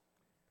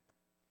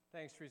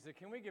Thanks, Teresa.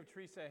 Can we give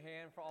Teresa a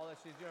hand for all that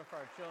she's doing for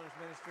our children's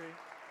ministry?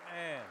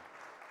 Man.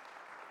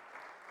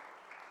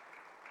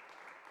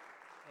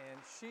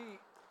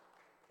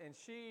 And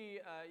she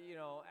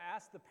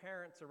asked the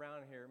parents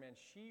around here, man,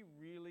 she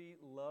really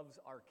loves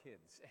our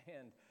kids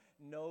and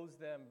knows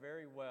them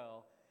very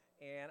well.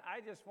 And I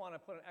just want to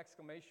put an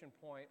exclamation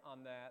point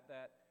on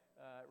that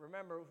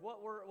remember,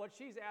 what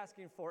she's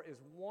asking for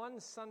is one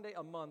Sunday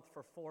a month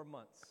for 4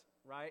 months,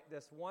 right?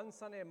 This one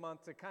Sunday a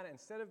month to kind of,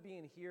 instead of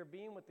being here,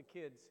 being with the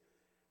kids,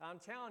 I'm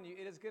telling you,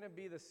 it is going to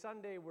be the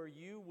Sunday where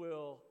you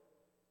will,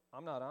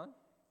 I'm not on?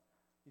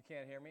 You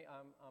can't hear me?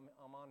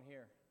 I'm on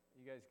here.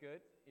 You guys good?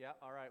 Yeah,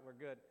 all right, we're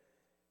good.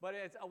 But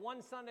it's a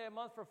one Sunday a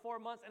month for 4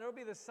 months, and it'll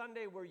be the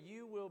Sunday where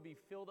you will be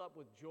filled up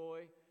with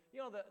joy. You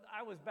know,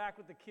 I was back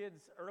with the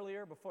kids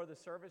earlier before the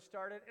service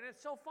started, and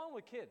it's so fun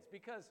with kids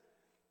because,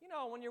 you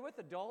know, when you're with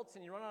adults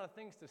and you run out of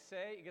things to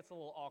say, it gets a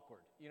little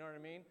awkward. You know what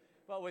I mean?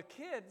 But with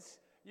kids,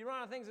 you run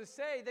out of things to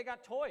say, they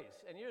got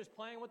toys, and you're just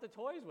playing with the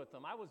toys with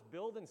them. I was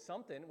building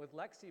something with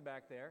Lexi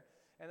back there,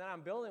 and then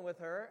I'm building with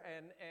her,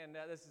 and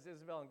this is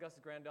Isabel and Gus's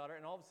granddaughter,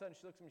 and all of a sudden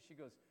she looks at me, she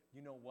goes,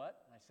 you know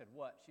what? And I said,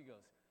 what? She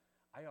goes,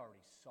 I already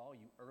saw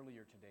you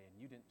earlier today,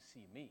 and you didn't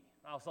see me.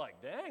 I was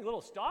like, dang,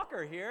 little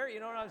stalker here, you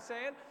know what I'm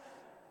saying?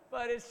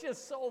 But it's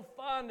just so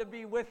fun to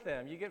be with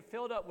them. You get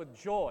filled up with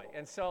joy.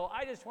 And so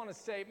I just want to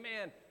say,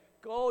 man,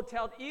 go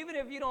tell, even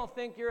if you don't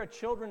think you're a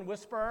children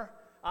whisperer,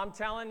 I'm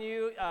telling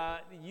you,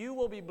 you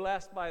will be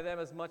blessed by them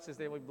as much as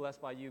they will be blessed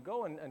by you.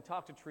 Go and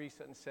talk to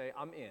Teresa and say,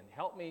 I'm in.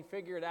 Help me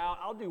figure it out.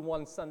 I'll do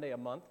one Sunday a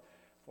month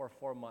for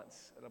 4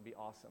 months. It'll be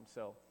awesome.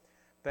 So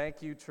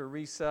thank you,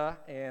 Teresa,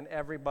 and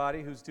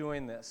everybody who's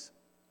doing this.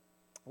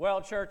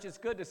 Well, church, it's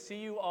good to see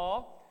you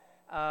all.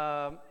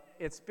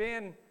 It's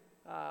been,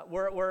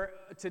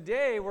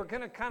 today we're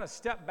going to kind of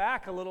step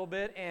back a little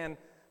bit and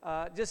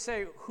just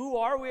say, who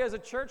are we as a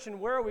church and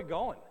where are we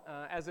going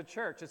as a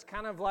church? It's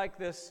kind of like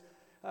this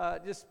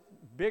just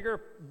bigger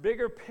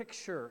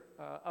picture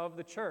of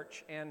the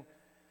church. And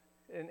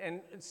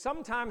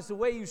sometimes the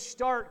way you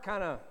start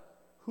kind of,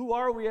 who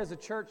are we as a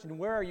church and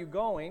where are you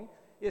going,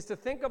 is to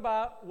think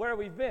about where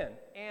we've been.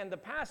 And the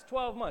past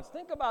 12 months,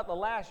 think about the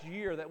last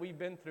year that we've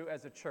been through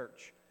as a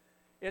church.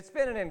 It's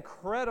been an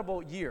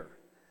incredible year.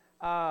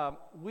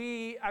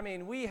 We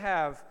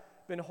have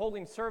been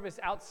holding service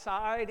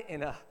outside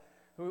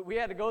we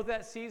had to go through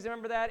that season,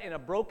 remember that, in a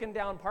broken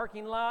down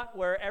parking lot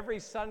where every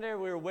Sunday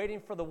we were waiting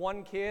for the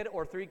one kid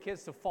or 3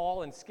 kids to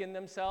fall and skin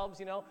themselves,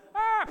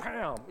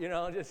 bam,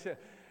 just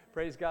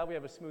praise God we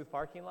have a smooth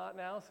parking lot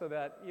now so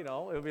that,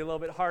 it'll be a little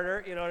bit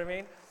harder, you know what I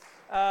mean?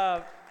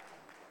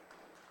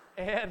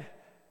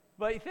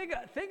 But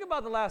think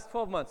about the last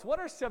 12 months. What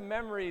are some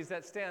memories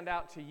that stand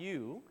out to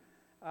you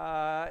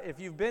if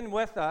you've been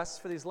with us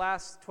for these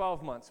last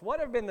 12 months? What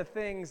have been the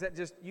things that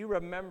just you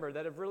remember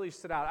that have really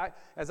stood out?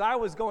 As I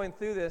was going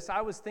through this,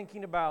 I was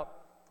thinking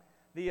about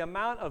the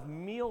amount of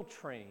meal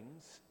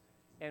trains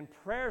and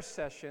prayer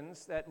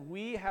sessions that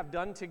we have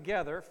done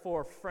together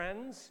for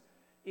friends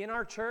in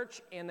our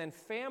church and then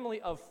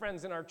family of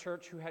friends in our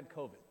church who had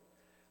COVID.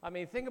 I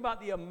mean, think about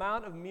the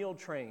amount of meal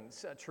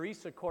trains.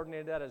 Teresa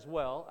coordinated that as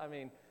well. I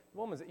mean,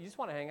 you just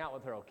want to hang out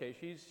with her, okay?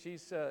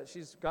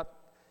 She's got,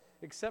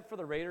 except for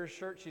the Raiders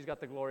shirt, she's got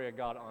the glory of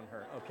God on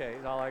her. Okay,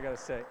 is all I got to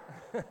say.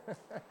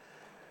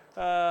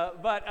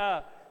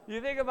 But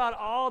you think about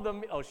all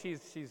the,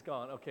 she's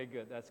gone. Okay,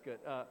 good, that's good.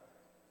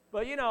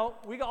 But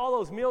we got all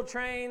those meal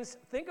trains.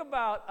 Think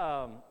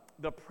about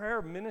the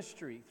prayer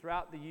ministry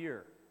throughout the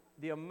year.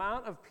 The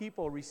amount of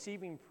people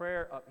receiving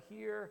prayer up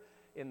here,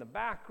 in the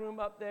back room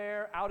up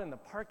there, out in the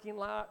parking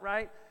lot,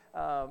 right?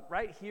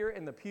 Right here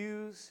in the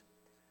pews.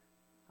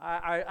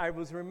 I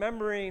was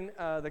remembering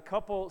the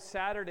couple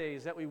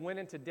Saturdays that we went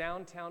into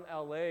downtown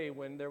LA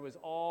when there was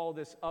all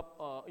this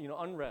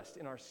unrest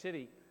in our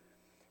city.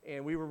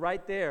 And we were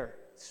right there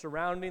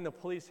surrounding the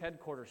police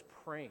headquarters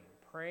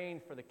praying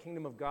for the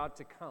kingdom of God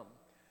to come.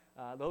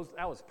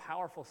 That was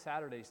powerful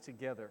Saturdays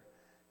together.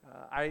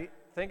 I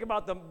think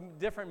about the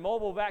different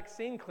mobile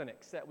vaccine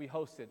clinics that we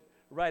hosted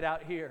right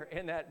out here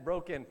in that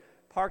broken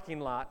parking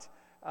lot.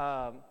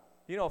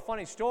 A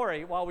funny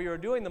story, while we were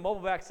doing the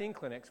mobile vaccine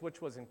clinics,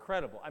 which was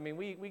incredible. I mean,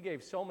 we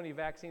gave so many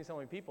vaccines, so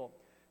many people.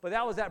 But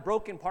that was that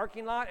broken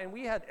parking lot, and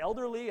we had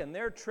elderly, and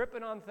they're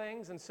tripping on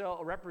things. And so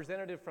a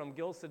representative from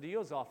Gil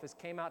Cedillo's office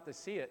came out to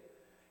see it.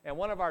 And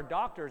one of our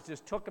doctors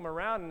just took him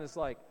around and is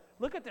like,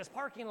 look at this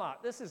parking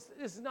lot. This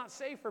is not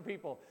safe for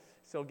people.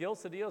 So Gil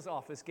Cedillo's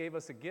office gave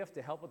us a gift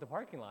to help with the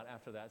parking lot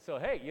after that. So,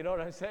 hey, you know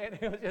what I'm saying?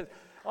 It was just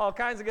all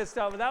kinds of good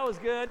stuff. But that was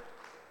good.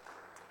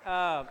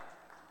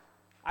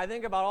 I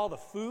think about all the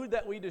food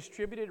that we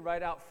distributed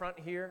right out front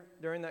here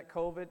during that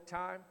COVID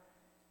time.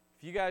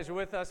 If you guys are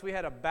with us, we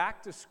had a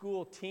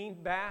back-to-school teen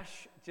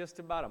bash just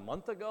about a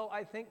month ago,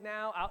 I think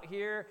now, out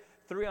here,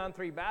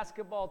 3-on-3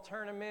 basketball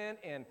tournament.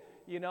 And,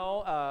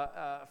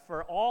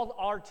 for all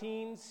our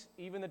teens,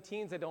 even the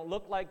teens that don't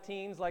look like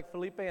teens, like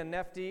Felipe and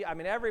Nefti, I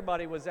mean,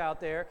 everybody was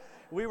out there.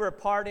 We were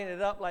partying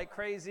it up like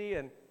crazy.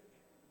 And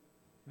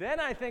then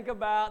I think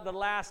about the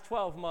last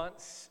 12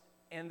 months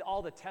and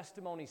all the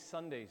testimony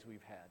Sundays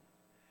we've had,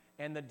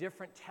 and the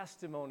different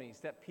testimonies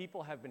that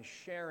people have been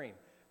sharing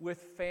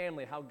with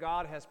family, how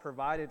God has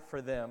provided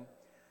for them.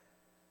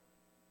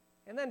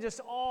 And then just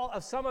all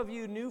of some of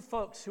you new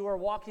folks who are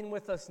walking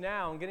with us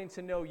now and getting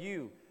to know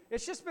you.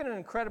 It's just been an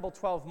incredible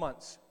 12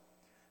 months.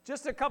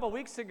 Just a couple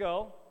weeks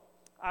ago,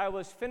 I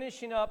was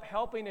finishing up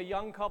helping a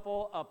young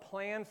couple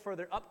plan for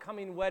their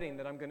upcoming wedding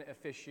that I'm going to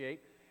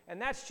officiate. And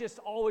that's just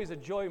always a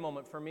joy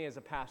moment for me as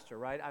a pastor,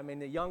 right? I mean,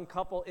 the young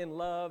couple in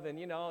love, and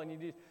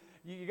and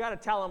you got to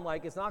tell them,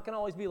 like, it's not going to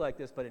always be like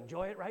this, but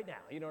enjoy it right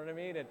now. You know what I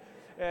mean?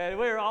 And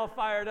we were all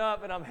fired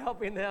up, and I'm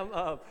helping them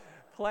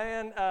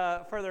plan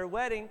for their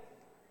wedding.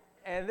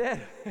 And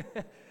then,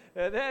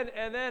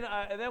 and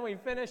then we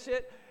finish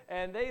it,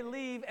 and they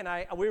leave, and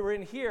we were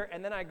in here,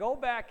 and then I go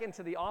back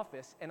into the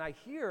office, and I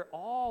hear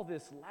all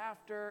this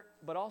laughter,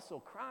 but also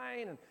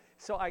crying. And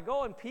so I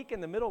go and peek in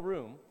the middle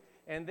room,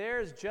 and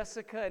there's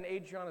Jessica and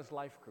Adriana's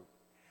life group.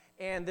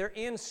 And they're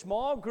in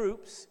small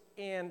groups,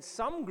 and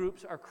some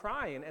groups are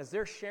crying as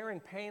they're sharing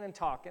pain and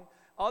talking.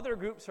 Other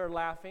groups are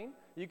laughing.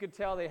 You could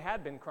tell they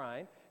had been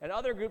crying. And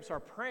other groups are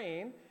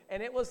praying,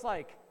 and it was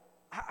like,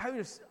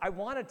 I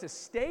wanted to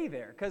stay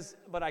there,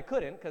 but I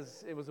couldn't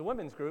because it was a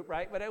women's group,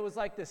 right? But it was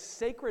like this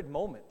sacred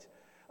moment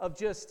of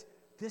just,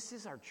 this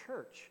is our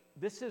church.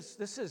 This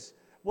is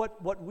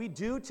what we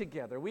do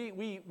together.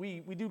 We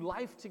do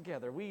life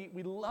together.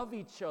 We love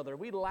each other.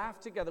 We laugh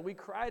together. We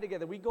cry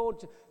together. We go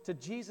to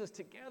Jesus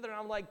together. And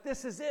I'm like,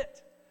 this is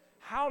it.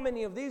 How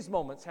many of these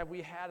moments have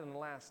we had in the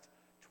last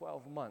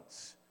 12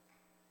 months?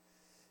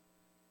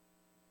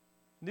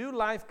 New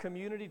Life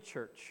Community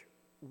Church.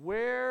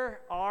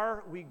 Where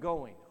are we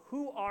going?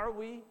 Who are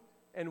we,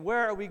 and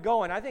where are we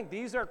going? I think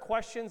these are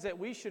questions that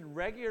we should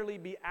regularly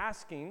be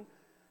asking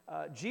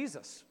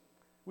Jesus.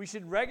 We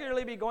should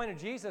regularly be going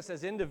to Jesus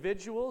as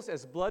individuals,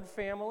 as blood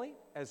family,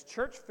 as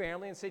church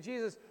family, and say,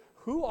 Jesus,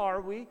 who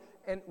are we,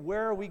 and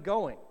where are we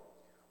going?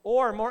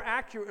 Or more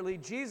accurately,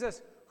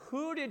 Jesus,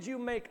 who did you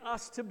make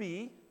us to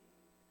be?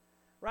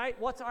 Right?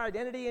 What's our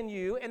identity in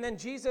you? And then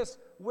Jesus,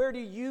 where do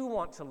you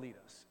want to lead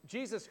us?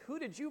 Jesus, who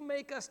did you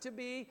make us to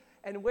be?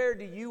 And where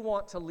do you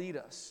want to lead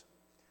us?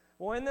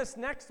 Well, in this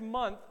next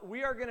month,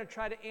 we are going to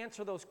try to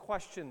answer those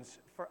questions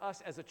for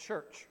us as a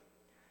church.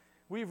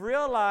 We've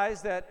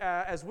realized that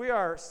as we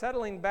are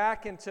settling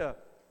back into,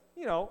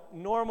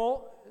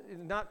 normal,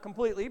 not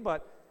completely,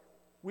 but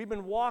we've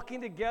been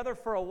walking together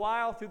for a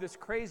while through this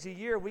crazy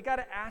year. We got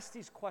to ask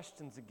these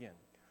questions again.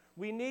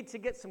 We need to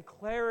get some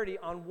clarity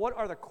on what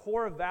are the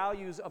core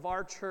values of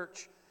our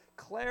church,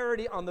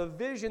 clarity on the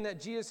vision that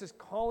Jesus is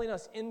calling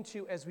us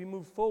into as we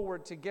move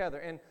forward together.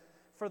 And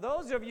for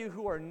those of you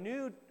who are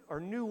new or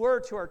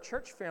newer to our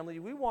church family,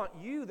 we want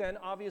you then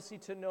obviously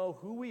to know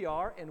who we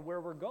are and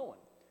where we're going,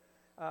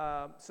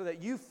 so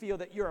that you feel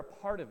that you're a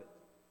part of it.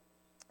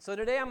 So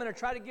today I'm going to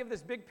try to give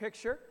this big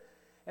picture,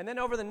 and then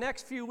over the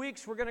next few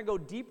weeks we're going to go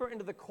deeper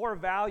into the core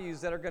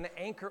values that are going to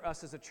anchor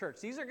us as a church.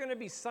 These are going to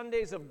be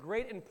Sundays of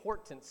great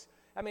importance.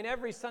 I mean,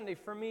 every Sunday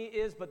for me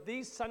is, but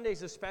these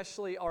Sundays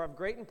especially are of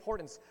great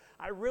importance.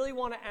 I really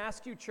want to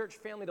ask you, church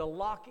family, to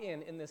lock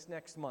in this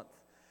next month,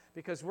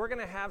 because we're going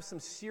to have some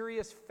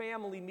serious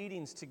family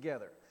meetings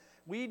together.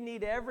 We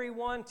need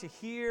everyone to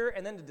hear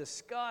and then to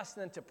discuss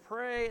and then to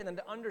pray and then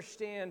to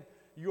understand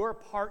your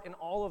part in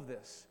all of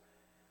this.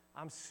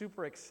 I'm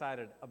super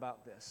excited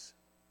about this.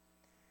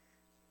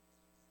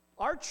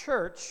 Our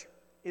church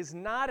is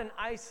not an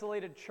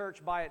isolated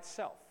church by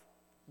itself.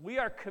 We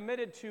are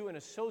committed to an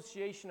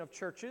association of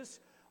churches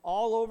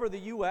all over the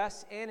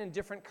U.S. and in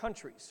different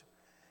countries.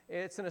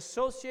 It's an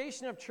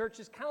association of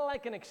churches, kind of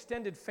like an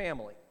extended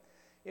family.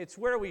 It's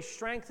where we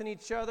strengthen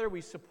each other,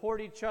 we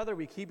support each other,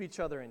 we keep each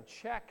other in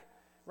check,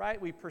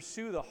 right? We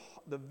pursue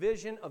the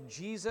vision of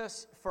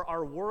Jesus for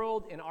our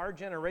world in our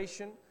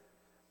generation.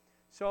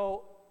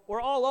 So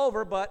we're all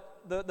over, but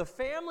the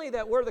family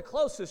that we're the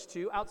closest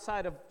to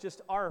outside of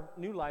just our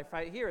New Life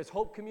right here is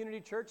Hope Community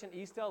Church in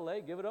East LA.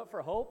 Give it up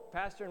for Hope,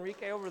 Pastor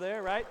Enrique over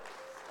there, right?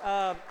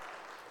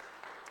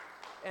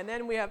 And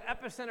then we have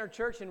Epicenter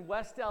Church in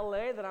West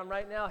LA that I'm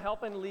right now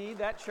helping lead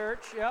that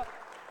church, yep.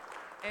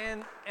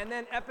 And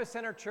then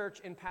Epicenter Church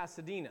in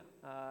Pasadena,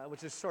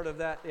 which is sort of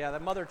the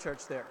mother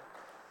church there.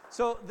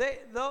 So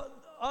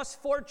us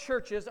four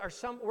churches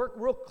we're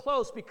real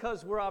close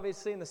because we're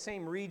obviously in the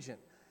same region.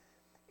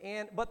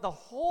 But the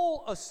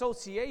whole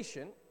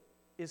association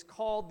is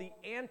called the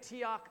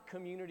Antioch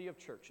Community of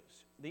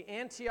Churches. The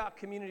Antioch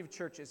Community of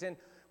Churches. And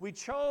we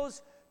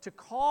chose to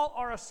call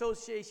our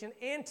association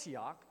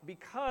Antioch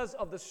because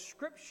of the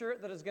scripture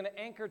that is going to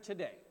anchor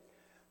today.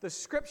 The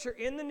scripture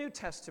in the New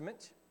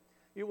Testament.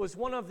 It was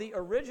one of the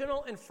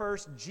original and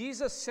first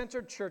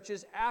Jesus-centered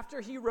churches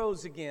after he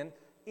rose again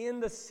in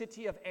the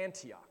city of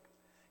Antioch.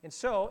 And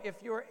so, if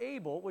you're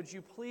able, would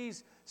you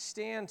please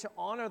stand to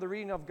honor the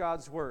reading of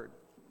God's word?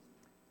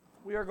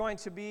 We are going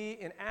to be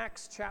in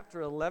Acts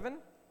chapter 11.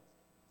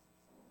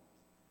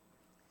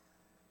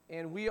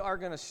 And we are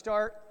going to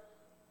start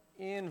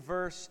in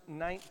verse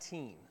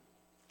 19.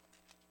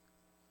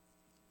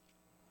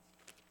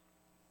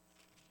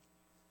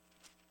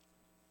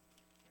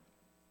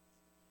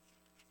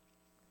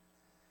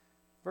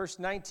 Verse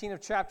 19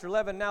 of chapter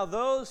 11, now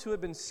those who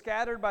had been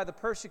scattered by the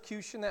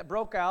persecution that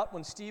broke out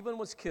when Stephen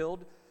was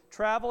killed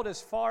traveled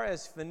as far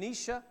as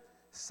Phoenicia,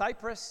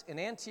 Cyprus, and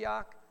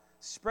Antioch,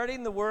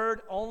 spreading the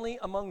word only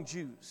among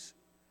Jews.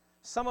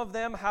 Some of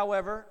them,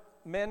 however,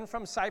 men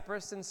from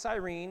Cyprus and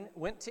Cyrene,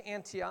 went to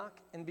Antioch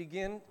and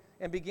began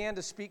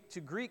to speak to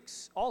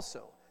Greeks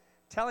also,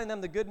 telling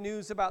them the good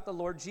news about the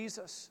Lord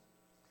Jesus.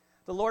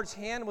 The Lord's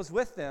hand was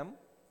with them,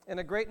 and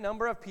a great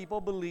number of people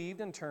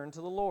believed and turned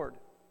to the Lord.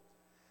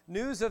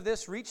 News of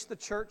this reached the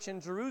church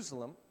in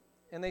Jerusalem,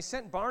 and they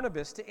sent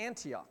Barnabas to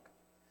Antioch.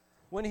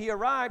 When he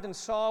arrived and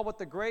saw what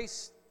the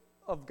grace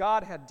of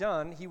God had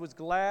done, he was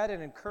glad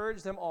and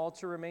encouraged them all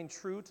to remain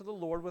true to the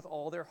Lord with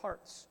all their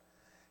hearts.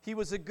 He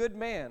was a good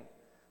man,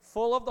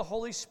 full of the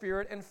Holy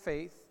Spirit and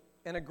faith,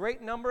 and a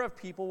great number of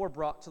people were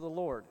brought to the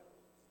Lord.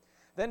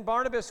 Then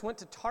Barnabas went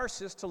to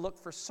Tarsus to look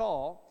for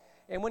Saul,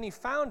 and when he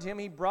found him,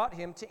 he brought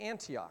him to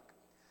Antioch.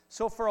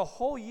 So for a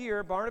whole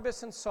year,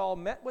 Barnabas and Saul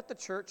met with the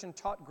church and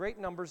taught great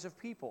numbers of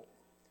people.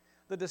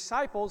 The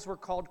disciples were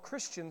called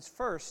Christians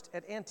first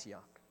at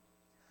Antioch.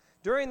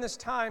 During this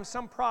time,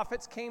 some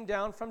prophets came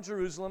down from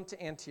Jerusalem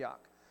to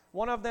Antioch.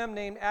 One of them,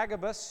 named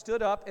Agabus,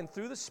 stood up and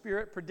through the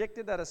Spirit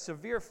predicted that a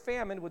severe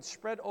famine would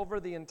spread over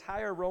the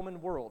entire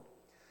Roman world.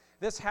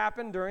 This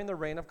happened during the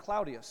reign of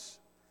Claudius.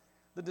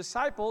 The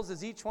disciples,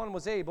 as each one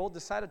was able,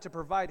 decided to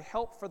provide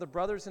help for the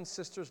brothers and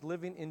sisters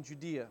living in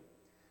Judea.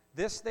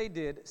 This they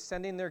did,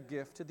 sending their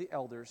gift to the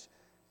elders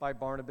by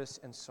Barnabas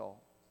and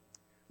Saul.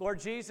 Lord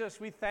Jesus,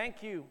 we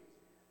thank you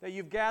that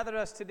you've gathered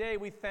us today.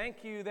 We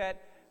thank you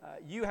that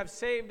you have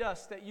saved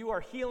us, that you are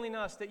healing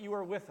us, that you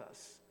are with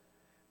us.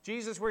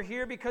 Jesus, we're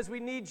here because we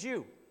need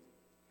you.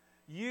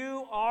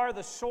 You are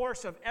the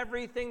source of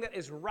everything that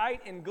is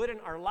right and good in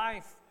our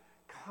life.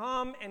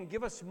 Come and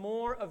give us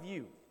more of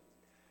you.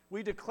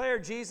 We declare,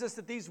 Jesus,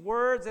 that these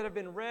words that have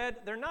been read,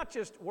 they're not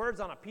just words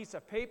on a piece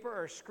of paper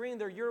or a screen.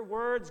 They're your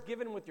words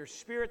given with your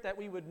Spirit, that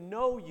we would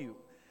know you,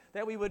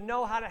 that we would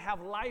know how to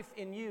have life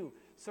in you.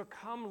 So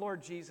come,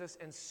 Lord Jesus,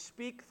 and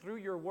speak through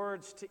your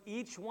words to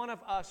each one of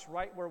us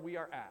right where we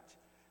are at.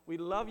 We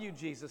love you,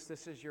 Jesus.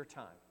 This is your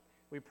time.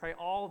 We pray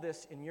all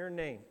this in your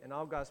name. And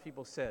all God's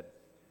people said,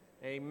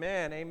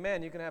 amen,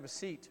 amen. You can have a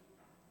seat.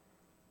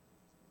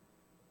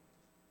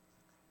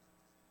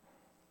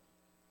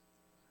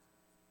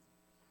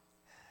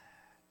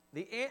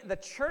 The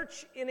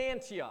church in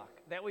Antioch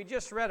that we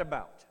just read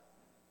about,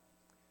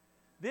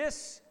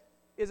 this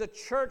is a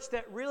church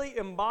that really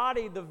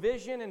embodied the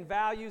vision and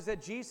values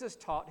that Jesus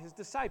taught his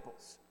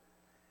disciples.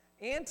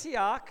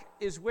 Antioch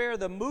is where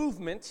the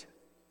movement,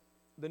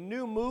 the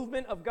new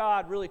movement of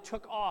God really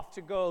took off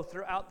to go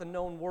throughout the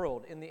known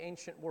world, in the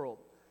ancient world.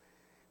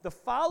 The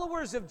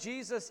followers of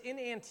Jesus in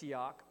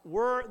Antioch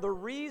were the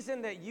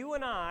reason that you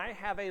and I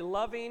have a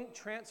loving,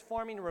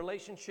 transforming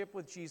relationship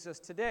with Jesus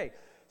today.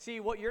 See,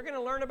 what you're going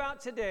to learn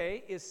about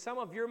today is some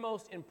of your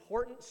most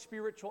important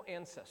spiritual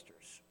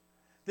ancestors.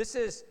 This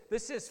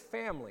is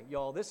family,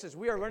 y'all.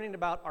 We are learning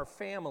about our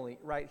family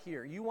right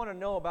here. You want to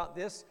know about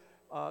this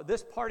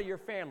part of your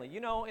family.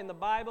 You know, in the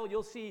Bible,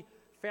 you'll see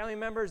family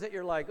members that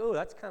you're like, oh,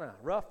 that's kind of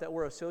rough that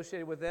we're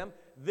associated with them.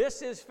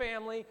 This is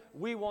family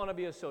we want to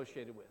be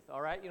associated with,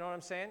 all right? You know what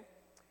I'm saying?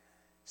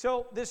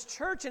 So this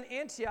church in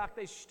Antioch,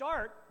 they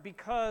start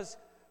because,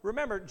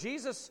 remember,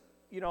 Jesus,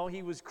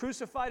 he was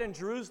crucified in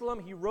Jerusalem.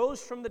 He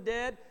rose from the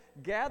dead,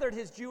 gathered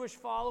his Jewish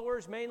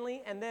followers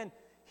mainly, and then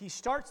he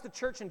starts the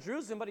church in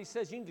Jerusalem, but he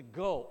says you need to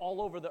go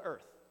all over the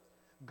earth.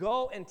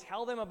 Go and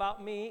tell them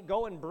about me.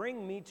 Go and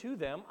bring me to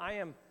them.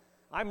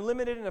 I'm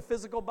limited in a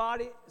physical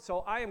body, so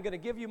I am going to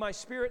give you my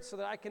Spirit so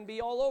that I can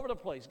be all over the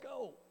place.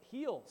 Go,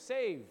 heal,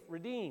 save,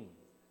 redeem,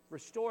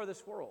 restore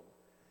this world.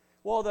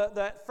 Well,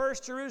 that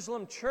first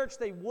Jerusalem church,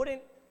 they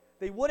wouldn't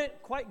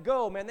quite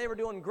go, man. They were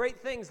doing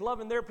great things,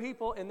 loving their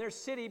people in their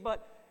city,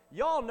 but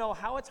y'all know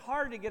how it's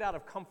hard to get out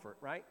of comfort,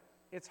 right?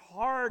 It's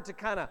hard to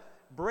kind of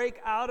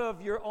break out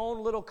of your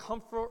own little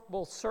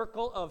comfortable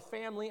circle of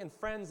family and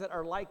friends that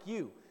are like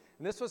you.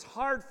 And this was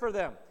hard for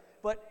them.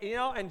 But,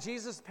 and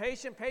Jesus,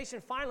 patient,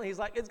 finally, he's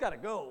like, it's got to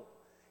go.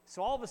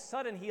 So all of a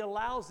sudden, he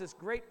allows this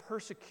great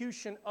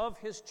persecution of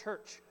his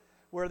church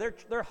where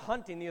they're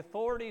hunting, the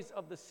authorities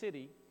of the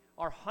city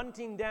are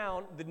hunting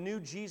down the new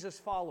Jesus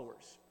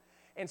followers.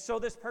 And so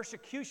this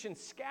persecution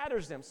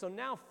scatters them. So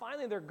now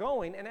finally they're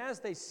going, and as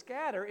they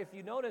scatter, if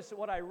you notice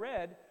what I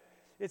read,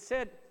 it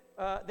said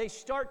they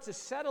start to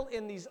settle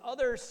in these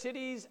other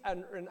cities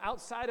and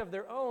outside of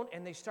their own,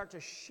 and they start to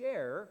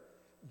share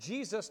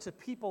Jesus to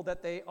people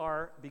that they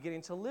are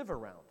beginning to live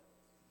around.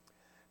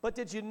 But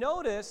did you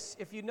notice,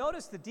 if you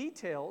notice the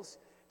details,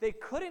 they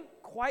couldn't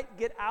quite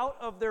get out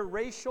of their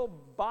racial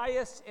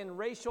bias and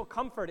racial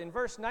comfort. In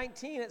verse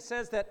 19, it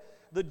says that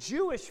the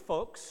Jewish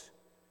folks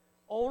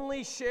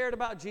only shared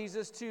about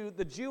Jesus to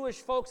the Jewish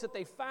folks that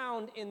they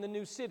found in the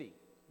new city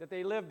that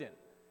they lived in,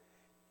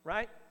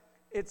 right?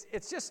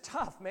 It's just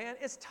tough, man.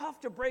 It's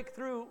tough to break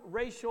through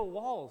racial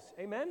walls,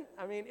 amen?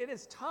 I mean, it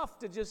is tough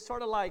to just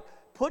sort of like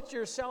put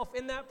yourself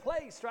in that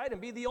place, right?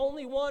 And be the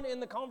only one in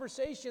the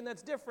conversation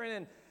that's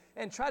different.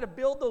 and try to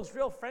build those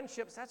real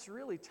friendships, that's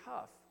really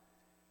tough.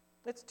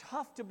 It's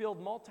tough to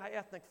build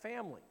multi-ethnic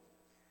family.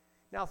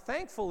 Now,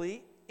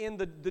 thankfully, in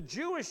the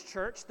Jewish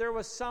church, there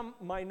was some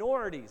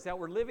minorities that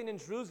were living in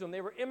Jerusalem.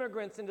 They were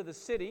immigrants into the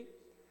city,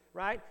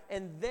 right?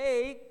 And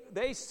they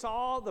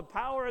saw the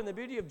power and the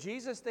beauty of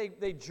Jesus.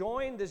 They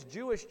joined this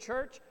Jewish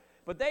church,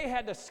 but they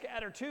had to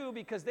scatter too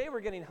because they were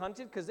getting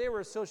hunted because they were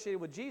associated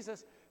with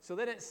Jesus. So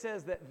then it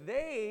says that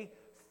they,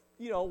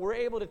 were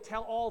able to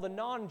tell all the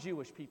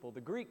non-Jewish people,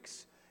 the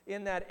Greeks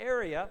in that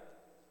area,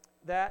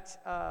 that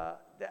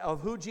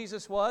of who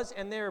Jesus was.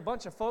 And there were a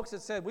bunch of folks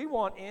that said, we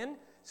want in.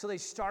 So they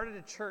started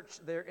a church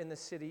there in the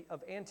city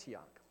of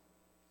Antioch.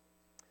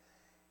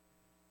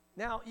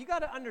 Now, you got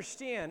to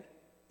understand,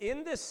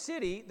 in this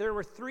city, there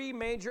were three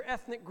major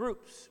ethnic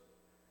groups.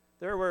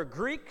 There were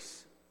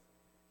Greeks,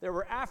 there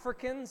were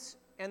Africans,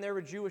 and there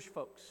were Jewish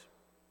folks.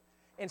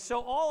 And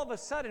so all of a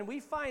sudden, we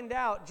find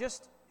out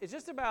it's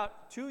just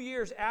about 2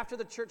 years after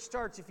the church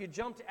starts. If you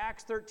jump to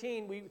Acts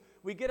 13,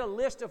 we get a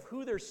list of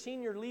who their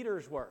senior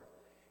leaders were.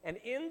 And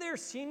in their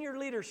senior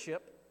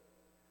leadership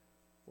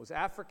was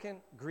African,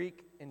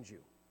 Greek, and Jew.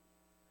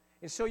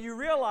 And so you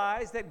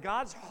realize that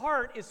God's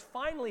heart is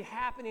finally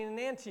happening in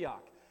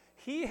Antioch.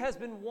 He has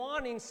been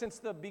wanting since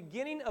the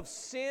beginning of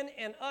sin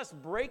and us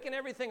breaking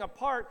everything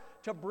apart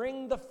to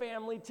bring the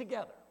family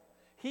together.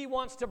 He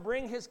wants to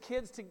bring his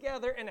kids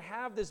together and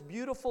have this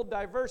beautiful,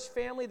 diverse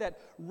family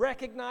that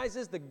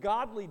recognizes the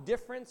godly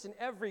difference in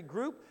every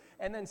group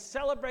and then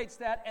celebrates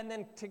that and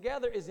then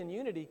together is in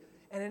unity.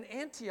 And in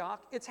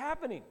Antioch, it's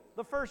happening.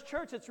 The first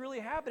church, it's really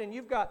happening.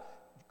 You've got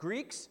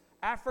Greeks,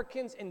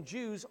 Africans, and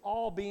Jews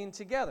all being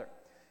together.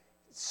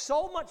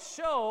 So much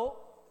so,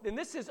 and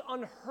this is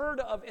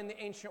unheard of in the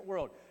ancient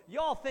world.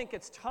 Y'all think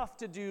it's tough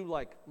to do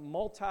like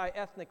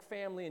multi-ethnic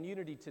family and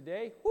unity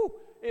today?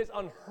 It is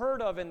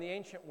unheard of in the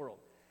ancient world.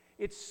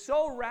 It's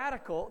so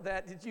radical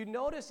that, did you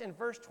notice in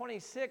verse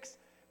 26,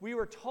 we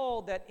were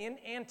told that in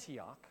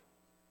Antioch,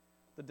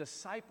 the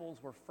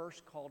disciples were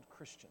first called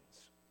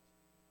Christians.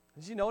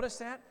 Did you notice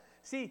that?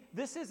 See,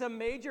 this is a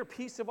major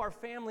piece of our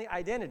family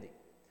identity.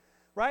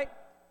 Right?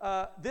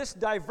 This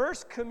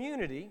diverse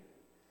community,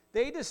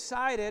 they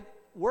decided,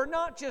 we're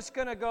not just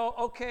going to go,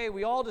 okay,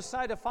 we all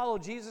decide to follow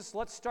Jesus.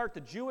 Let's start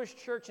the Jewish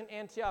church in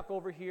Antioch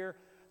over here.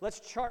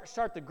 Let's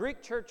start the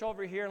Greek church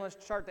over here, and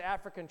let's start the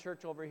African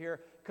church over here,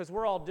 because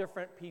we're all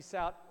different. Peace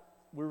out.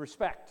 We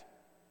respect.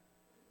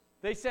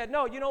 They said,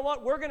 no, you know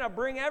what? We're going to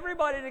bring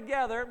everybody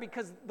together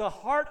because the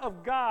heart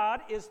of God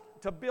is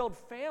to build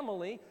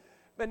family.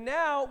 But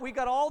now we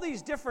got all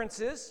these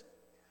differences.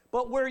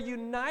 But we're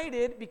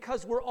united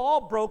because we're all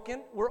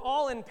broken, we're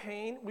all in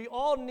pain, we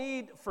all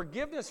need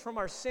forgiveness from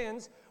our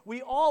sins,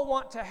 we all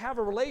want to have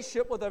a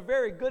relationship with a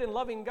very good and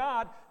loving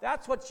God.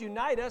 That's what's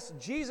unite us.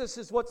 Jesus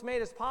is what's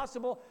made us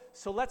possible.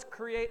 So let's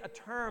create a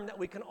term that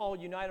we can all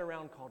unite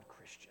around called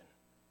Christian,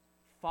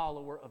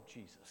 follower of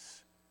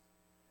Jesus.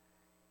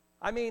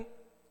 I mean,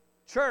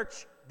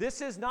 church, this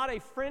is not a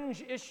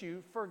fringe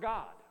issue for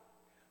God.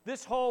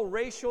 This whole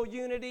racial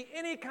unity,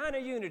 any kind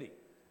of unity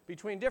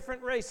between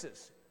different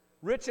races,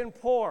 rich and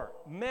poor,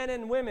 men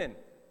and women,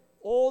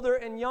 older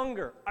and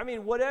younger. I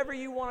mean, whatever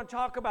you want to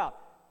talk about.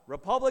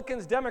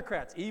 Republicans,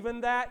 Democrats,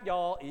 even that,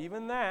 y'all,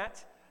 even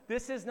that.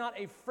 This is not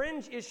a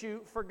fringe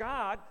issue for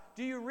God.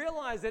 Do you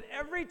realize that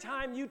every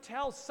time you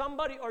tell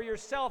somebody or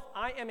yourself,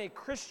 I am a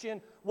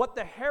Christian, what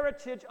the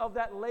heritage of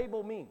that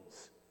label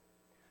means?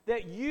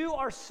 That you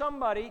are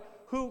somebody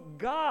who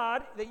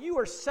that you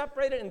are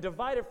separated and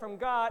divided from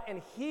God, and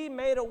He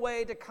made a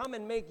way to come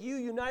and make you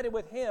united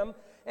with Him,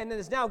 and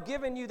has now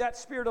given you that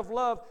spirit of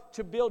love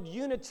to build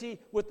unity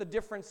with the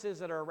differences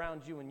that are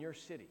around you in your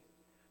city.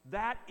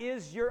 That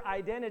is your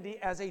identity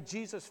as a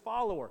Jesus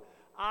follower.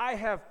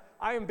 I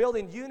am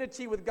building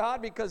unity with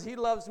God because He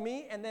loves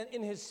me, and then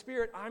in His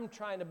Spirit, I'm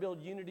trying to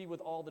build unity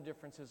with all the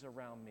differences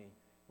around me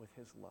with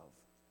His love.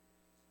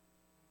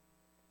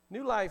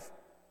 New Life,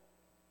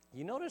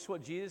 you notice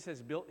what Jesus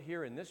has built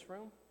here in this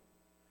room?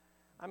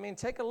 I mean,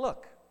 take a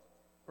look,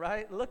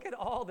 right? Look at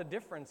all the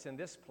difference in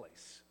this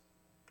place.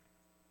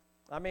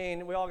 I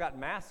mean, we all got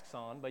masks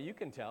on, but you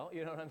can tell,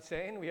 you know what I'm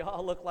saying? We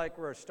all look like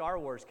we're Star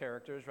Wars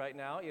characters right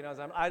now. You know,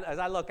 as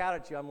I look out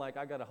at you, I'm like,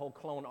 I got a whole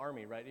clone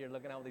army right here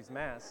looking at all these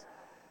masks.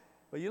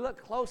 But you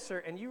look closer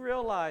and you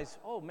realize,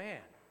 oh man,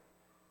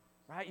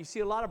 right? You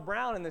see a lot of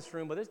brown in this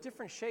room, but there's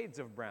different shades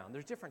of brown.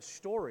 There's different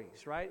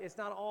stories, right? It's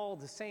not all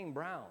the same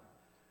brown,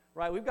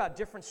 right? We've got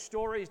different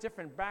stories,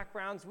 different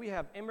backgrounds. We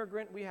have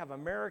immigrant, we have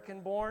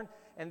American born,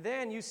 and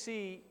then you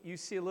see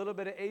a little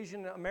bit of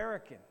Asian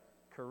American,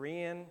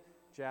 Korean,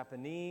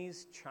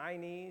 Japanese,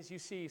 Chinese. You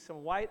see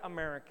some white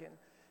American.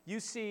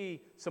 You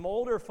see some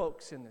older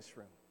folks in this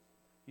room.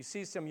 You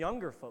see some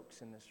younger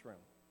folks in this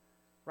room,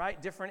 right?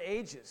 Different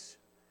ages.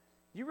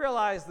 You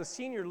realize the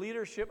senior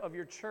leadership of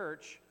your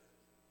church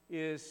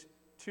is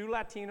 2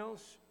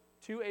 Latinos,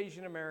 2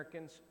 Asian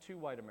Americans, 2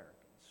 white Americans.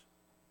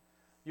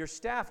 Your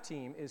staff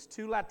team is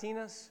 2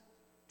 Latinas,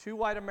 2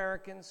 white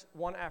Americans,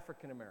 1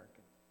 African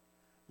American.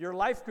 Your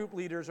life group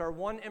leaders are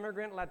 1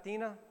 immigrant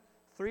Latina,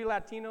 3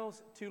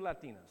 Latinos, 2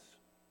 Latinas.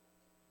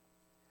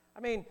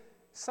 I mean,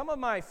 some of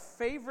my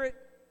favorite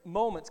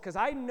moments, because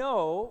I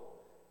know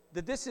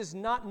that this is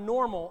not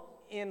normal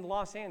in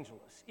Los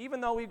Angeles.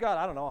 Even though we've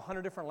got,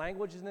 100 different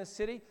languages in this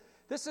city,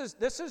 this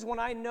is when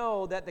I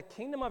know that the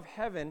kingdom of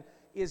heaven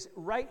is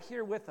right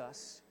here with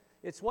us.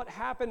 It's what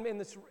happened in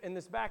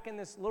this back in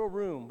this little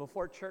room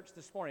before church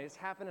this morning. It's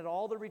happened at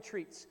all the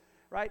retreats,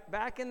 right?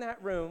 Back in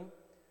that room,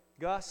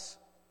 Gus,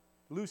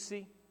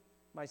 Lucy,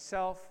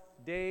 myself,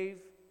 Dave,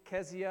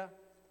 Kezia,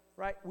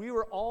 right? We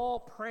were all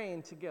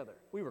praying together.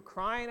 We were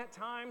crying at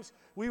times.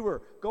 We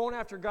were going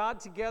after God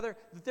together.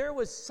 There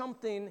was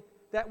something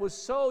that was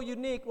so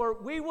unique where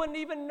we wouldn't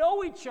even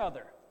know each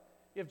other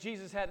if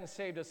Jesus hadn't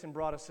saved us and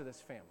brought us to this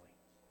family.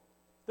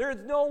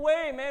 There's no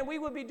way, man, we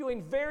would be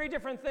doing very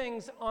different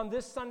things on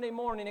this Sunday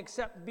morning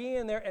except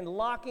being there and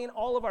locking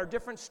all of our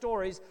different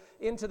stories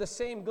into the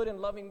same good and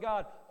loving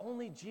God.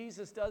 Only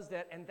Jesus does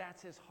that, and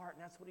that's his heart,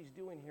 and that's what he's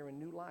doing here in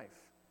New Life.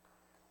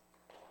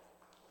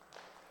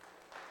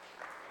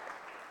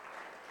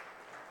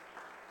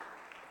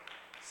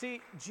 See,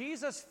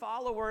 Jesus'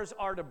 followers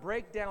are to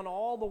break down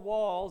all the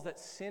walls that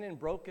sin and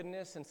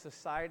brokenness and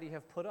society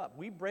have put up.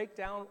 We break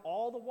down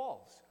all the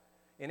walls.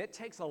 And it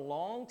takes a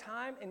long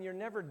time, and you're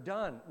never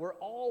done. We're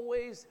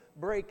always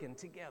breaking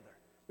together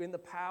in the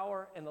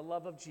power and the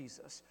love of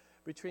Jesus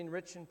between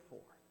rich and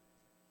poor,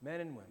 men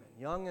and women,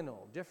 young and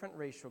old, different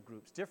racial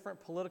groups, different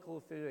political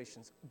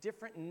affiliations,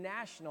 different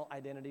national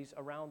identities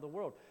around the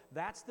world.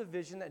 That's the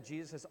vision that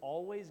Jesus has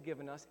always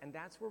given us, and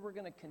that's where we're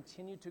going to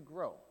continue to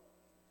grow.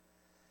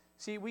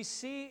 See, we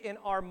see in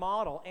our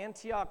model,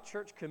 Antioch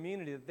Church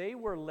Community, that they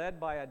were led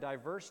by a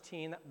diverse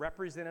team that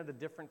represented the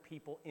different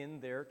people in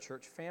their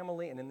church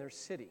family and in their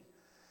city.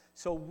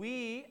 So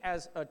we,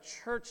 as a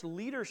church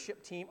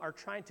leadership team, are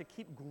trying to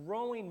keep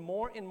growing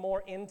more and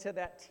more into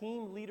that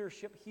team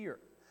leadership here.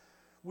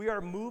 We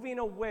are moving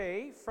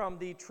away from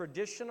the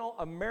traditional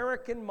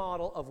American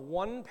model of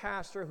one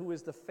pastor who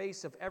is the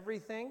face of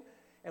everything,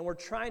 and we're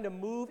trying to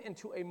move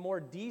into a more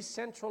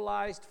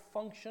decentralized,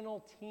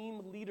 functional team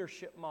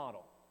leadership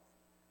model.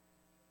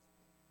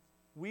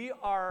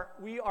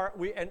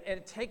 And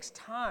it takes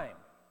time,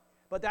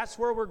 but that's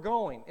where we're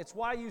going. It's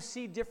why you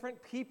see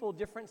different people,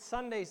 different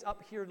Sundays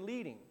up here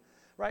leading,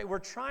 right? We're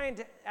trying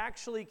to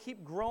actually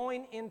keep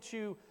growing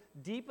into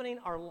deepening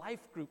our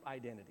life group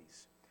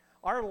identities.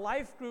 Our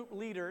life group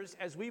leaders,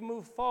 as we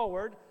move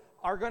forward,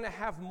 are going to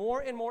have more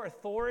and more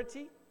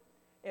authority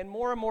and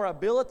more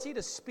ability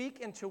to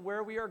speak into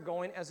where we are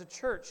going as a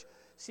church.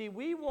 See,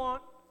 we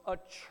want our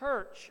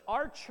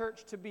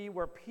church to be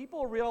where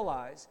people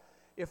realize,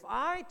 if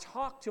I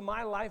talk to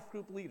my life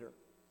group leader,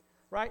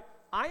 right,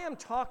 I am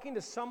talking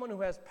to someone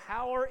who has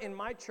power in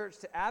my church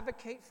to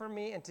advocate for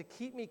me and to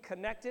keep me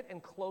connected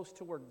and close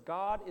to where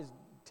God is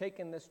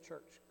taking this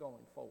church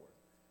going forward,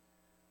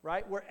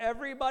 right, where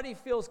everybody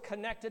feels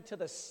connected to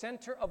the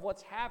center of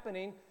what's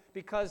happening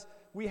because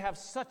we have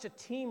such a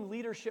team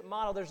leadership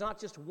model. There's not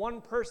just one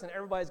person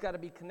everybody's got to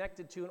be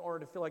connected to in order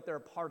to feel like they're a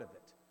part of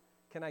it.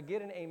 Can I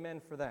get an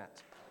amen for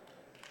that?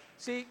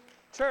 See,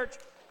 church,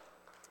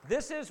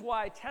 this is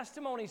why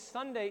Testimony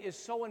Sunday is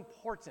so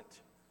important,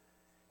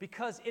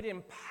 because it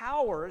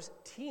empowers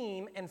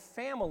team and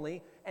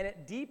family, and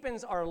it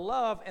deepens our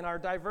love and our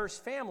diverse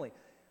family.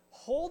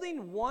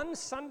 Holding one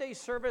Sunday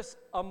service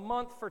a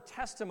month for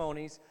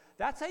testimonies,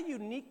 that's a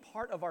unique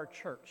part of our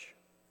church.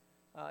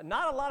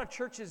 Not a lot of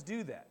churches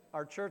do that.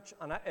 Our church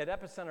at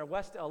Epicenter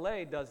West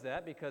LA does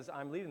that because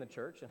I'm leading the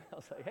church, and I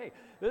was like, hey,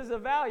 this is a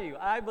value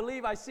I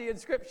believe I see in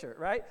Scripture,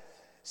 right?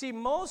 See,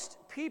 most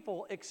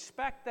people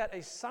expect that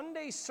a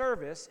Sunday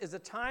service is a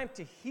time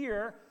to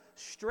hear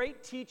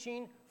straight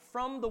teaching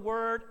from the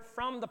Word,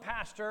 from the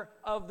pastor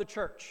of the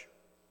church.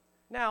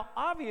 Now,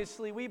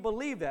 obviously, we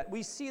believe that.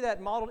 We see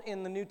that modeled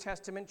in the New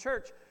Testament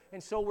church.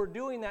 And so we're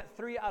doing that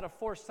 3 out of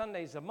 4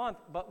 Sundays a month,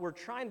 but we're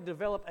trying to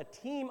develop a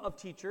team of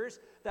teachers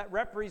that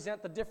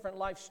represent the different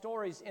life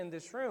stories in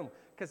this room,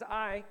 because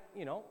I,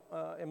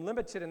 am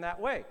limited in that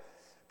way.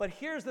 But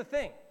here's the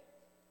thing.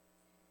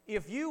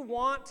 If you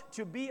want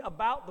to be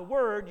about the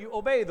Word, you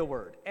obey the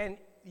Word. And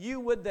you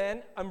would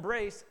then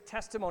embrace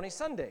Testimony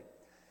Sunday.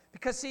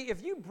 Because, see,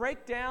 if you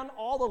break down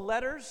all the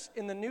letters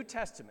in the New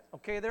Testament,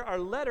 okay, there are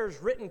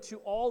letters written to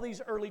all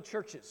these early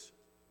churches.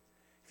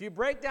 If you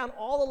break down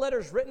all the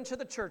letters written to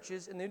the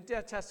churches in the New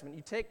Testament,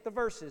 you take the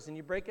verses and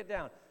you break it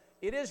down.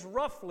 It is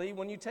roughly,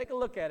 when you take a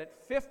look at it,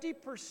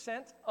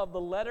 50% of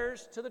the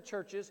letters to the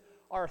churches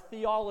are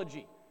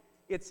theology.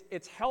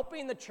 It's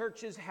helping the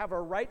churches have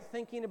a right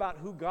thinking about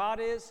who God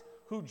is,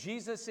 who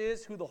Jesus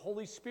is, who the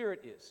Holy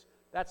Spirit is.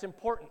 That's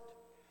important.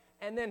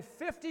 And then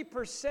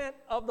 50%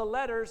 of the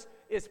letters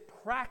is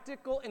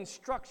practical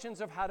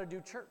instructions of how to do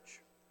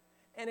church.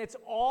 And it's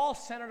all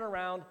centered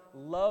around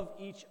love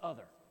each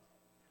other.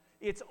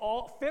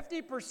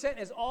 50%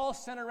 is all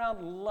centered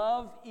around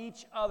love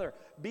each other.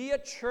 Be a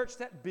church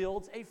that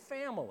builds a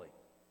family,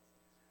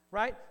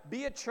 right?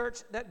 Be a church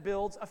that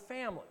builds a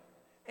family.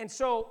 And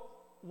so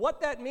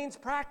what that means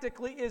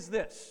practically is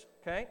this,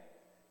 okay?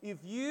 If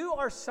you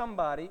are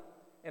somebody,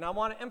 and I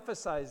want to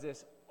emphasize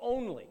this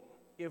only,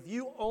 If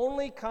you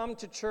only come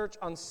to church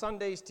on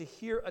Sundays to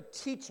hear a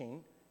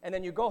teaching and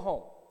then you go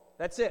home,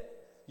 that's it.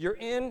 You're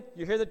in,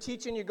 you hear the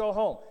teaching, you go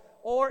home.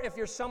 Or if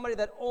you're somebody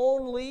that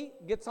only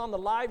gets on the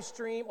live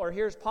stream or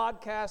hears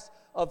podcasts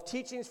of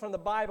teachings from the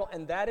Bible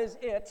and that is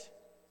it,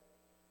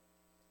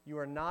 you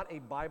are not a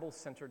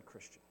Bible-centered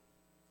Christian.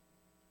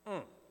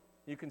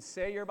 You can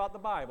say you're about the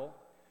Bible.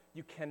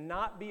 You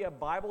cannot be a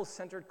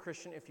Bible-centered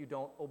Christian if you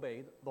don't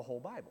obey the whole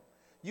Bible.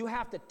 You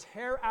have to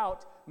tear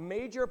out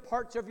major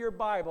parts of your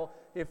Bible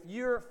if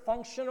your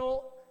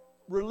functional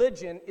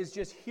religion is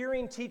just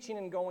hearing teaching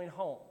and going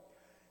home.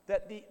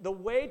 That the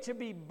way to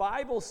be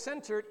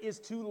Bible-centered is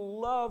to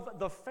love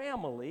the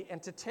family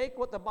and to take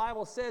what the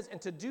Bible says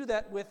and to do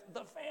that with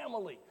the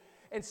family.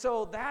 And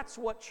so that's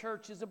what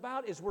church is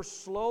about, is we're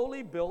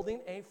slowly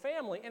building a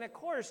family. And of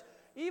course,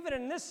 even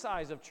in this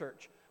size of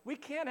church, we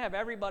can't have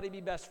everybody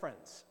be best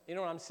friends. You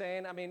know what I'm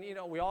saying? I mean,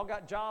 we all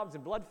got jobs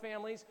and blood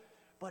families.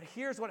 But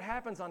here's what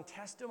happens on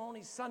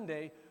Testimony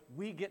Sunday.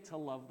 We get to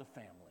love the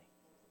family.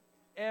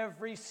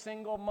 Every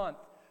single month,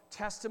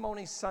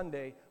 Testimony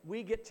Sunday,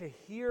 we get to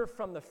hear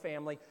from the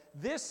family.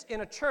 This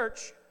in a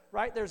church,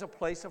 right,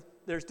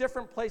 there's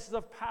different places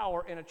of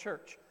power in a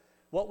church.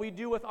 What we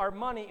do with our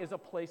money is a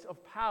place of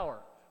power.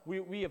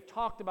 We have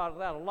talked about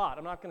that a lot.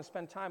 I'm not going to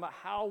spend time on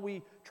how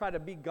we try to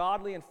be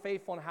godly and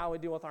faithful in how we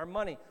deal with our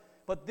money.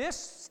 But this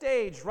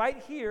stage right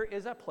here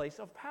is a place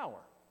of power.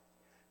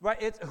 Right?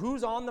 It's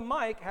who's on the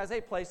mic has a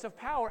place of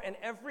power. And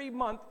every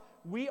month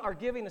we are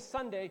giving a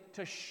Sunday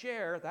to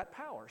share that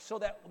power so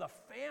that the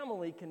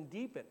family can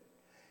deepen.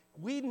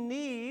 We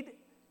need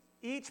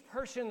each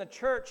person in the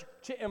church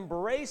to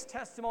embrace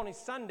Testimony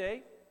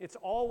Sunday. It's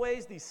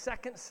always the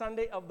second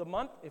Sunday of the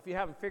month. If you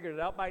haven't figured it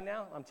out by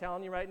now, I'm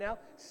telling you right now,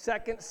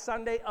 second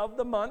Sunday of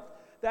the month.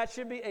 That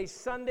should be a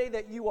Sunday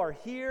that you are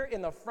here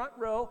in the front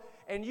row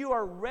and you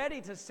are ready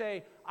to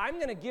say, I'm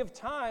going to give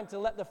time to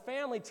let the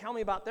family tell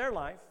me about their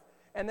life.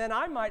 And then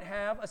I might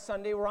have a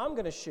Sunday where I'm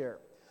going to share.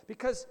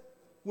 Because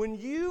when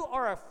you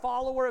are a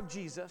follower of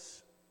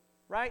Jesus,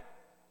 right?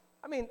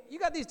 I mean, you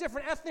got these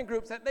different ethnic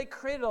groups that they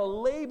created a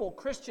label,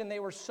 Christian, they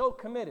were so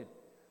committed.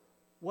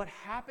 What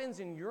happens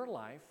in your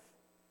life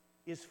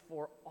is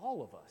for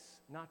all of us,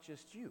 not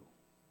just you.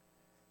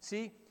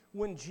 See,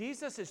 when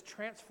Jesus is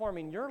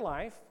transforming your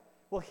life,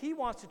 well, he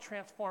wants to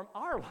transform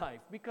our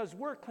life because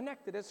we're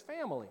connected as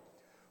family.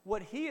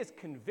 What he is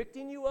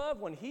convicting you of,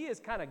 when he is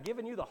kind of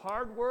giving you the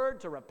hard word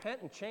to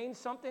repent and change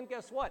something,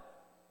 guess what?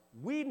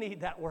 We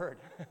need that word.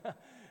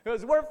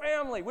 Because we're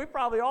family. We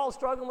probably all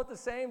struggling with the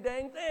same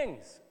dang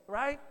things,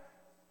 right?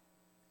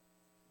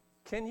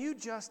 Can you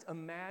just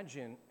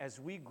imagine as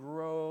we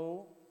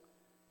grow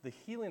the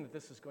healing that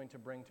this is going to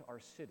bring to our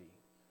city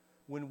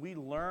when we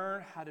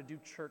learn how to do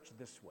church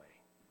this way?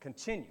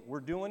 Continue. We're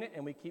doing it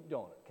and we keep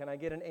doing it. Can I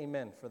get an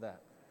amen for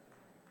that?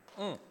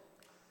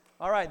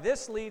 All right,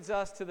 this leads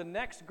us to the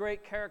next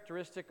great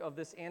characteristic of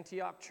this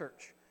Antioch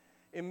church.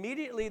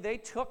 Immediately, they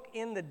took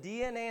in the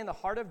DNA and the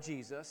heart of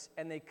Jesus,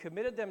 and they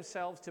committed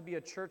themselves to be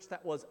a church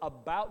that was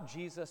about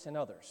Jesus and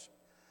others.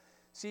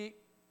 See,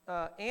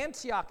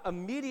 Antioch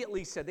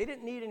immediately said, they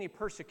didn't need any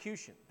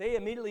persecution. They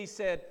immediately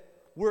said,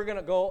 we're going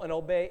to go and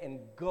obey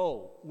and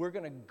go. We're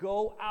going to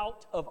go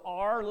out of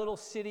our little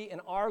city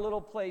and our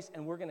little place,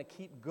 and we're going to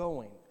keep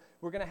going.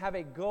 We're going to have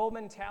a go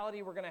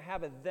mentality. We're going to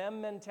have a them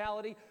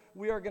mentality.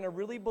 We are going to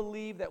really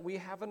believe that we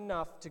have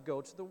enough to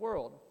go to the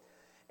world.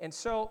 And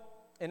so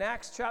in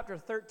Acts chapter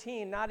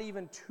 13, not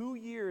even 2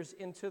 years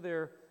into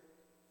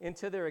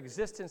their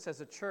existence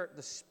as a church,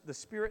 the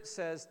Spirit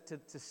says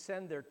to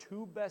send their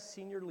two best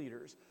senior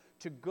leaders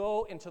to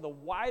go into the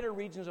wider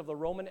regions of the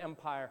Roman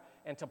Empire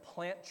and to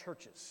plant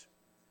churches.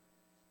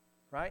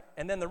 Right?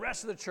 And then the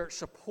rest of the church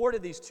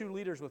supported these two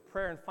leaders with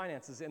prayer and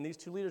finances, and these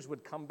two leaders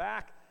would come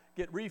back,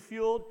 get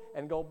refueled,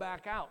 and go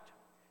back out.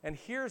 And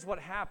here's what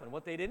happened.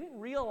 What they didn't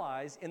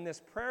realize in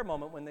this prayer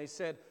moment when they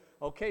said,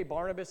 okay,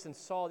 Barnabas and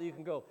Saul, you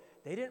can go,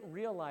 they didn't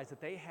realize that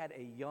they had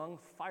a young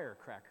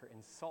firecracker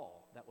in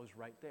Saul that was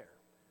right there,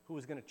 who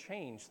was going to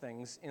change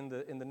things in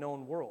the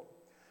known world.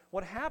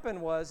 What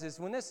happened is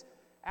when this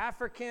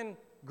African,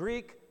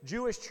 Greek,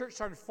 Jewish church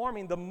started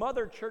forming, the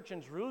mother church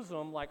in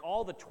Jerusalem, like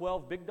all the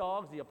 12 big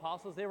dogs, the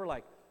apostles, they were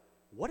like,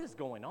 what is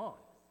going on?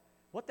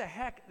 What the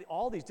heck?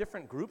 All these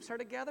different groups are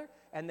together,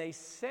 and they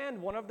send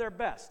one of their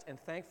best, and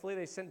thankfully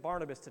they sent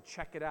Barnabas to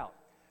check it out.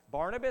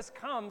 Barnabas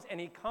comes, and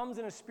he comes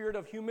in a spirit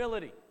of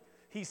humility.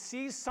 He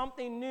sees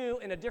something new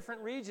in a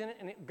different region,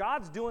 and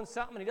God's doing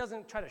something, and he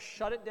doesn't try to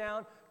shut it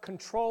down,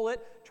 control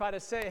it, try to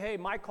say, hey,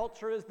 my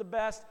culture is the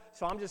best,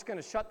 so I'm just going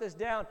to shut this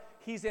down.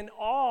 He's in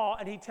awe,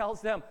 and he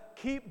tells them,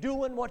 keep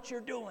doing what you're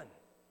doing.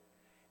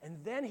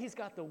 And then he's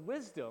got the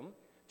wisdom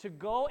to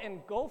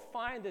go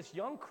find this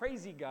young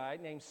crazy guy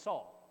named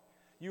Saul.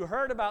 You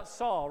heard about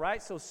Saul,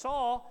 right? So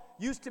Saul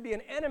used to be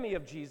an enemy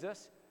of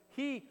Jesus.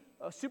 He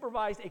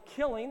supervised a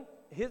killing,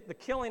 the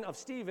killing of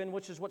Stephen,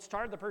 which is what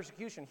started the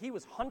persecution. He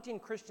was hunting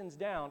Christians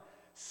down.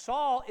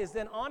 Saul is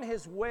then on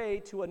his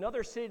way to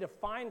another city to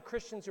find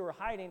Christians who are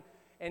hiding,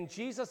 and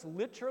Jesus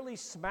literally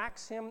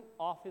smacks him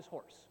off his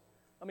horse.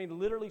 I mean,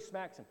 literally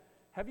smacks him.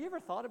 Have you ever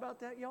thought about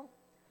that, y'all?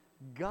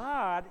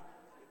 God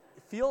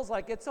feels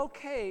like it's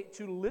okay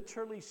to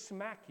literally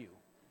smack you.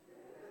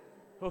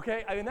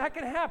 Okay? I mean, that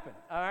can happen,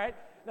 all right?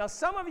 Now,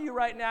 some of you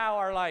right now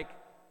are like,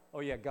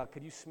 oh, yeah, God,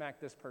 could you smack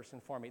this person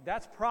for me?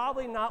 That's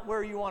probably not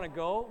where you want to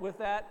go with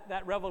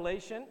that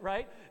revelation,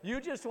 right?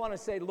 You just want to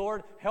say,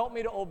 Lord, help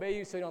me to obey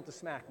you so you don't have to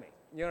smack me.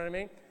 You know what I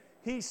mean?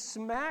 He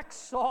smacks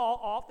Saul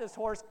off this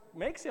horse,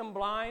 makes him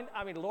blind.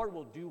 I mean, Lord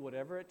will do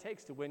whatever it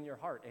takes to win your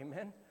heart.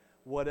 Amen?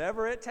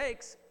 Whatever it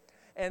takes.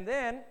 And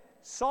then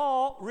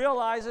Saul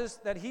realizes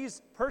that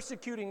he's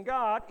persecuting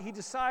God. He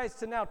decides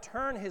to now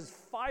turn his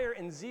fire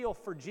and zeal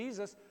for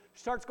Jesus,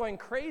 starts going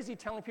crazy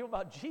telling people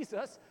about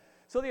Jesus.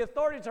 So the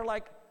authorities are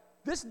like,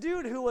 this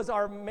dude who was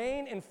our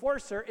main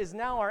enforcer is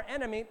now our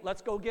enemy.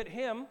 Let's go get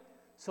him.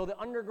 So the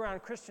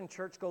underground Christian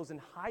church goes and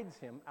hides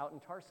him out in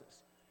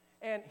Tarsus.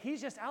 And he's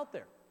just out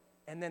there.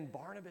 And then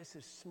Barnabas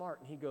is smart,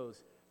 and he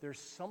goes, there's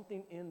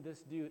something in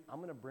this dude. I'm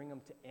going to bring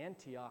him to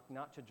Antioch,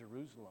 not to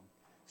Jerusalem.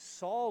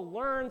 Saul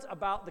learns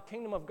about the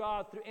kingdom of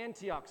God through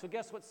Antioch. So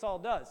guess what Saul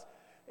does?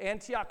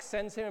 Antioch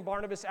sends him and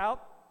Barnabas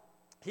out.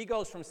 He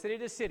goes from city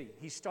to city.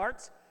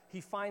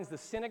 He finds the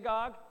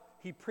synagogue.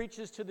 He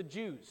preaches to the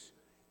Jews.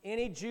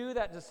 Any Jew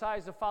that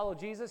decides to follow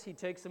Jesus, he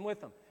takes them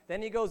with him.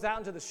 Then he goes out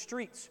into the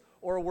streets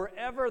or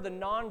wherever the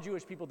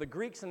non-Jewish people, the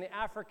Greeks and the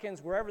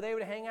Africans, wherever they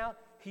would hang out,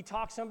 he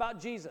talks to them about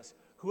Jesus.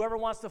 Whoever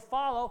wants to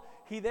follow,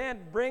 he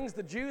then brings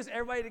the Jews,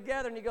 everybody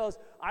together, and he goes,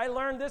 I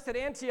learned this at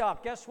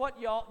Antioch. Guess what,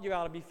 y'all? You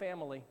got to be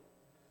family.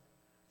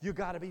 You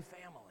got to be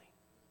family.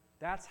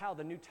 That's how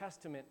the New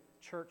Testament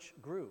church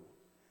grew.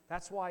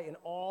 That's why in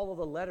all of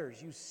the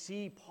letters you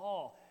see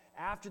Paul,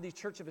 after the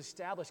church have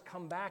established,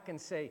 come back and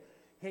say,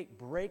 hey,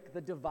 break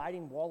the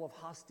dividing wall of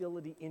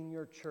hostility in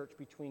your church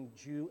between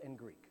Jew and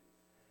Greek.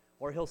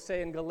 Or he'll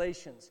say in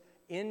Galatians,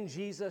 in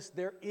Jesus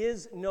there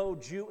is no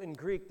Jew and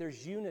Greek,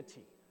 there's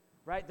unity.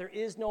 Right? There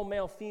is no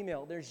male,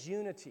 female. There's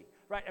unity.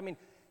 Right? I mean,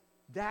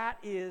 that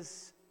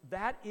is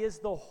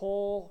the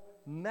whole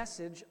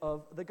message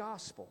of the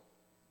gospel.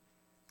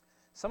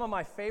 Some of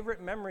my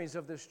favorite memories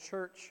of this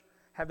church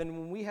have been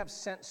when we have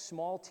sent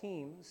small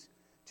teams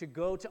to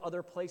go to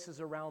other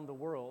places around the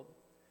world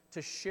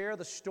to share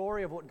the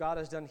story of what God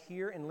has done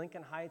here in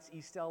Lincoln Heights,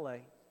 East LA,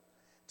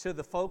 to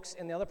the folks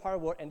in the other part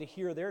of the world, and to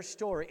hear their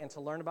story and to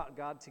learn about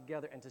God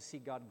together and to see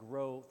God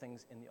grow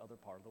things in the other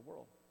part of the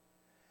world.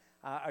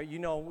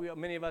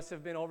 Many of us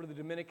have been over to the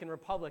Dominican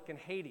Republic and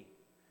Haiti.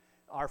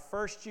 Our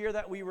first year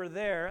that we were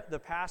there, the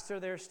pastor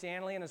there,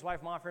 Stanley, and his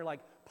wife, Moffat, were like,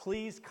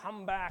 please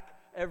come back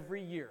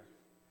every year.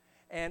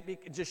 And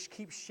just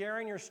keep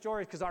sharing your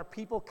stories because our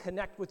people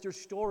connect with your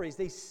stories.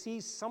 They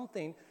see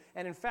something.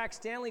 And in fact,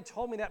 Stanley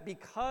told me that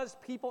because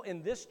people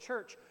in this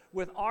church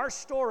with our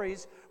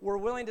stories were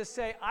willing to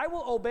say, I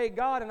will obey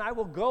God and I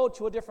will go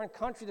to a different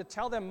country to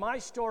tell them my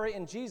story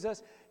in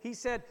Jesus, he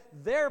said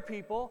their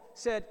people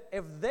said,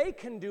 if they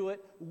can do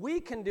it, we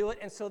can do it.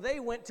 And so they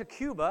went to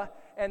Cuba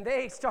and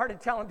they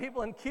started telling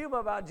people in Cuba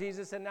about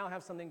Jesus and now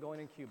have something going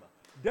in Cuba.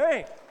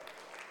 Dang!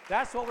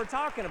 That's what we're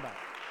talking about.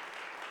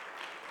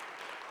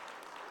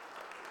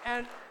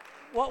 And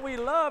what we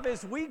love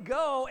is we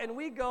go and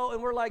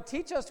we're like,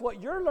 teach us what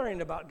you're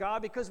learning about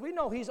God because we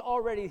know he's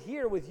already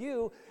here with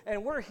you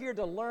and we're here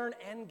to learn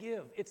and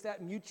give. It's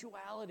that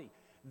mutuality.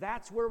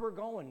 That's where we're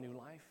going, New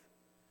Life.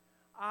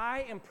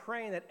 I am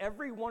praying that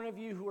every one of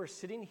you who are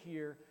sitting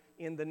here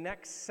in the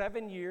next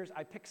 7 years,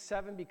 I pick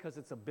 7 because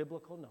it's a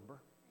biblical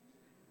number.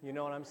 You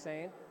know what I'm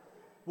saying?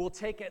 We'll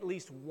take at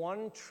least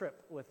one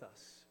trip with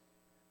us,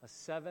 a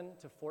 7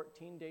 to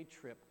 14-day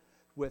trip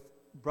with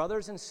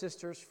brothers and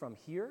sisters from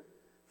here,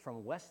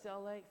 from West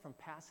LA, from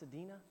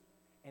Pasadena,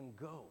 and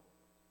go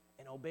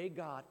and obey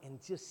God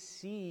and just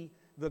see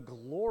the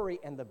glory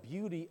and the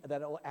beauty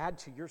that it will add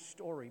to your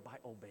story by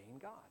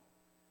obeying God,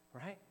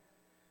 right?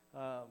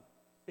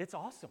 It's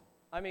awesome.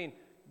 I mean,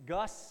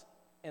 Gus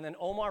and then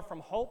Omar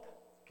from Hope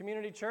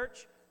Community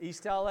Church,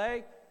 East LA,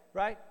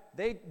 right?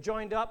 They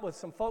joined up with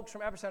some folks from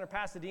Epicenter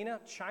Pasadena,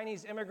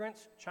 Chinese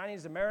immigrants,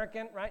 Chinese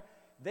American, right?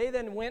 They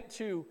then went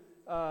to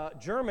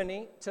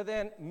Germany to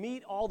then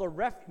meet all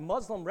the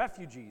Muslim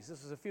refugees.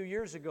 This was a few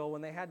years ago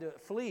when they had to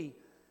flee.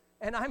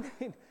 And I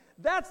mean,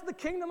 that's the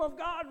kingdom of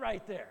God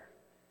right there.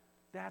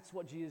 That's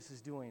what Jesus is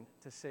doing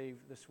to save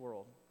this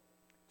world,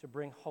 to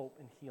bring hope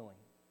and healing.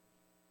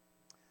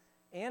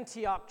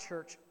 Antioch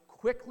Church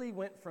quickly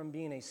went from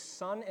being a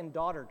son and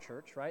daughter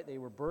church, right? They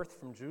were birthed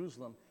from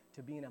Jerusalem,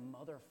 to being a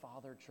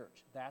mother-father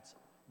church.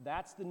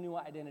 That's the new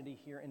identity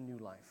here in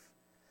New Life.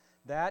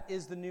 That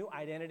is the new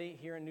identity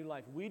here in New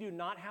Life. We do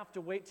not have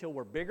to wait till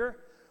we're bigger.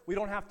 We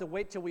don't have to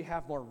wait till we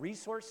have more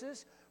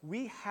resources.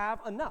 We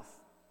have enough.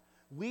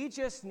 We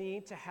just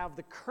need to have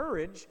the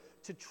courage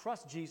to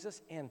trust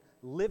Jesus and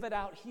live it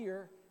out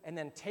here and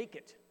then take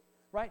it,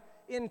 right?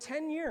 In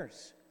 10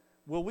 years,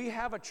 will we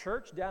have a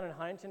church down in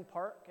Huntington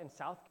Park and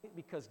Southgate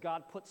because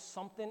God put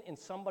something in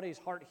somebody's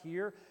heart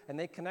here and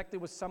they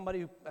connected with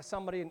somebody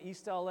in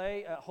East LA,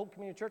 Hope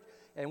Community Church,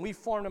 and we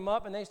formed them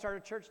up and they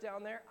started a church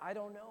down there? I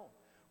don't know.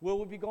 Will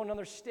we be going to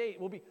another state?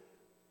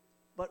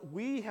 But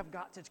we have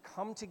got to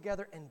come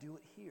together and do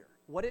it here.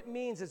 What it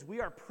means is we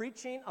are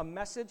preaching a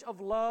message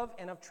of love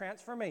and of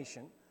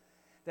transformation,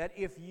 that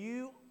if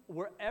you,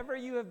 wherever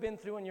you have been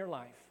through in your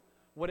life,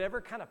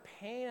 whatever kind of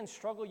pain and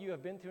struggle you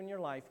have been through in your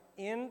life,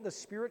 in the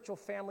spiritual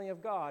family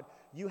of God,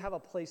 you have a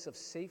place of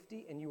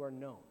safety and you are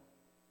known.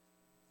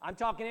 I'm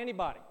talking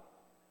anybody.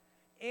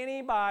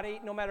 Anybody,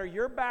 no matter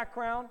your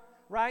background,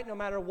 right? No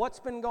matter what's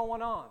been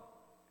going on,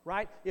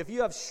 right? If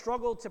you have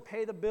struggled to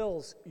pay the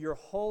bills your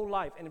whole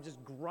life and have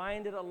just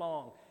grinded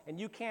along, and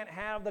you can't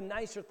have the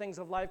nicer things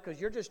of life because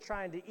you're just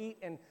trying to eat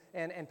and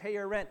pay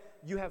your rent,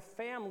 you have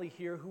family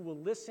here who will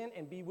listen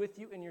and be with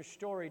you in your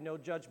story, no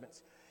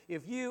judgments.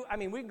 If you,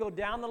 we can go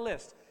down the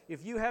list.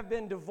 If you have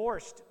been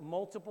divorced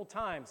multiple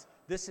times,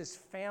 this is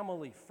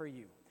family for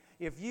you.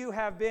 If you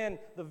have been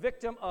the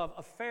victim of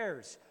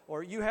affairs,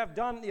 or you have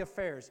done the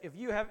affairs, if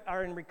you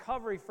are in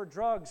recovery for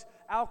drugs,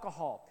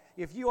 alcohol,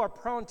 if you are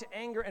prone to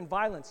anger and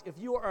violence, if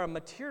you are a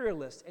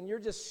materialist and you're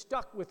just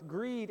stuck with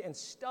greed and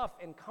stuff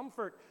and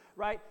comfort,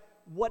 right?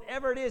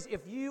 Whatever it is,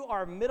 if you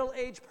are a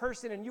middle-aged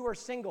person and you are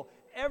single,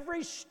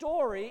 every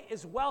story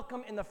is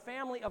welcome in the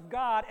family of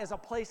God as a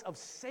place of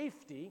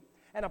safety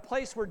and a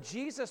place where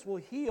Jesus will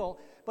heal.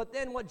 But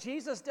then what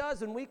Jesus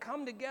does when we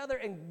come together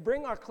and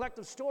bring our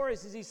collective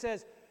stories is he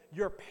says,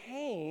 your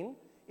pain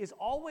is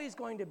always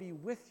going to be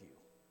with you.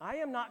 I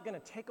am not going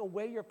to take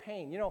away your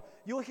pain. You know,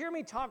 you'll hear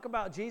me talk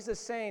about Jesus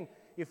saying,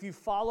 if you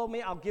follow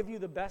me, I'll give you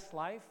the best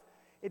life.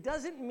 It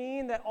doesn't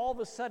mean that all of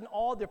a sudden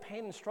all their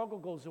pain and struggle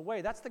goes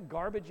away. That's the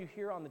garbage you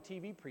hear on the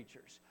TV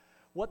preachers.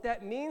 What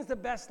that means, the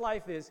best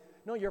life is,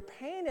 no, your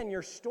pain and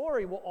your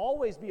story will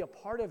always be a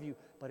part of you,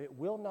 but it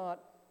will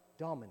not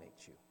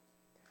dominate you.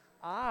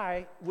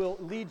 I will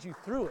lead you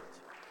through it.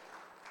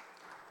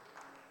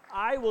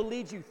 I will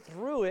lead you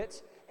through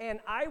it, and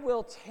I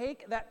will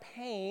take that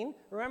pain.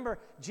 Remember,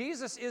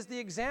 Jesus is the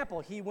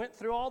example. He went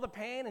through all the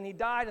pain, and he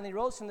died, and he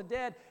rose from the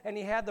dead, and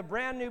he had the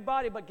brand new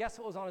body, but guess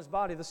what was on his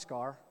body? The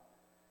scar.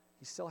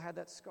 He still had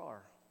that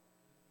scar.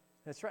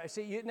 That's right.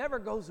 See, it never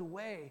goes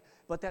away,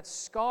 but that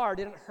scar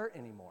didn't hurt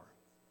anymore.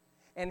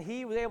 And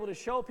he was able to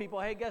show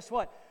people, hey, guess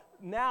what?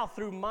 Now,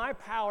 through my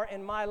power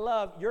and my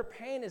love, your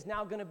pain is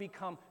now going to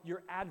become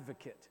your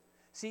advocate.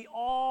 See,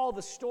 all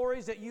the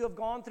stories that you have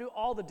gone through,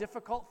 all the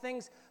difficult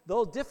things,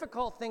 those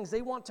difficult things,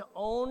 they want to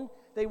own,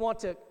 they want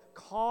to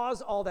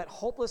cause all that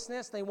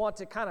hopelessness, they want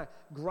to kind of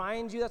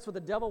grind you. That's what the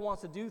devil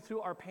wants to do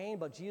through our pain,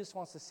 but Jesus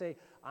wants to say,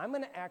 I'm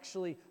going to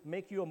actually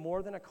make you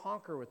more than a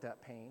conqueror with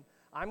that pain.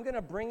 I'm going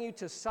to bring you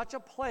to such a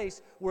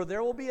place where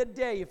there will be a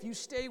day, if you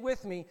stay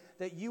with me,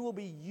 that you will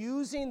be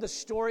using the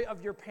story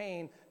of your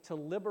pain to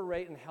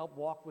liberate and help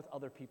walk with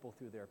other people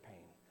through their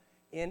pain.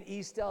 In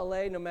East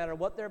LA, no matter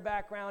what their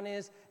background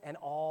is, and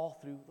all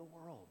through the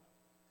world.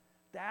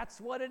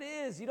 That's what it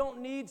is. You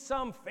don't need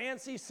some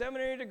fancy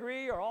seminary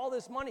degree or all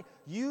this money.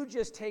 You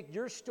just take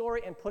your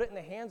story and put it in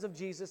the hands of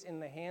Jesus, in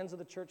the hands of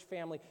the church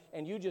family,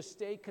 and you just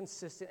stay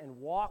consistent and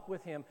walk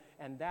with him,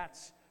 and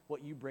that's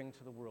what you bring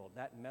to the world,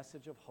 that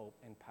message of hope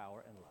and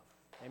power and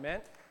love.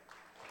 Amen?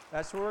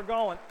 That's where we're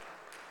going.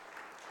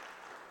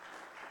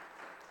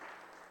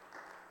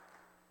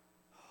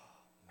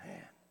 Oh,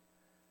 man.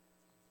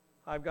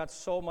 I've got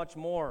so much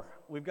more.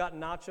 We've got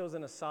nachos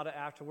and asada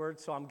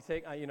afterwards, so I'm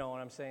taking, you know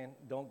what I'm saying?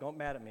 Don't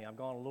mad at me. I'm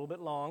going a little bit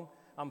long.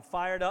 I'm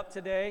fired up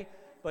today,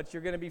 but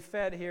you're going to be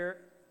fed here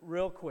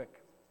real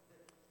quick.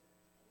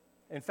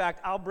 In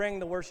fact, I'll bring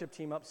the worship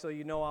team up so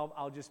you know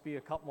I'll just be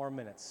a couple more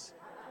minutes.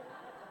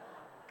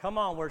 Come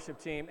on, worship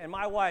team. And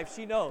my wife,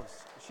 she knows.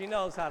 She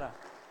knows how to.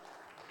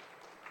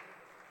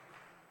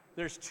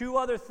 There's two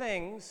other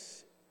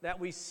things that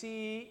we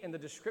see in the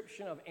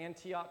description of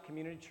Antioch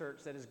Community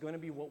Church that is going to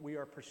be what we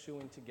are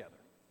pursuing together,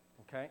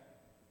 okay?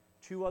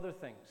 Two other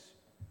things,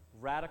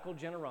 radical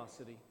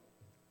generosity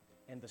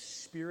and the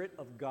Spirit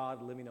of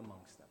God living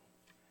amongst them.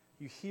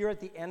 You hear at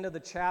the end of the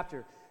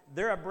chapter,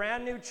 they're a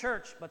brand new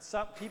church, but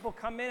some people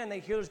come in and they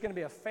hear there's going to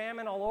be a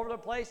famine all over the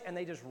place, and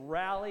they just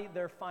rally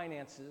their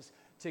finances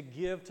to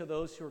give to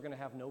those who are going to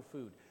have no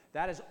food.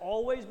 That has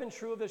always been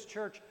true of this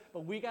church,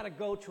 but we got to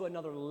go to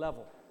another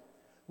level.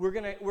 We're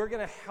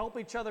gonna help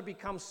each other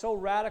become so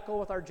radical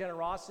with our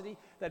generosity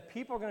that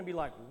people are going to be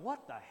like,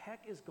 what the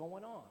heck is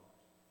going on?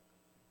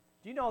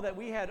 Do you know that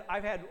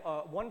I've had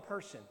one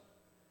person,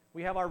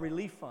 we have our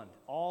relief fund,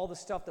 all the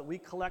stuff that we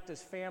collect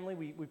as family,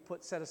 we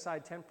set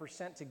aside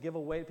 10% to give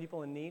away to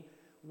people in need.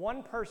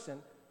 One person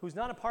who's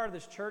not a part of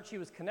this church, he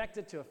was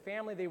connected to a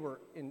family, they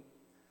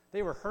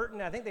were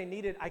hurting, I think they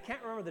needed, I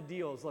can't remember the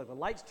deal, it was like the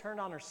lights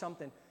turned on or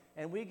something,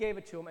 and we gave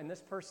it to him, and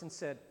this person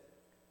said,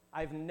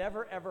 I've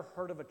never, ever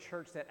heard of a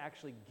church that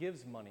actually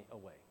gives money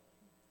away.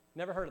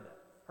 Never heard of that.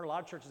 Heard a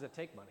lot of churches that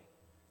take money.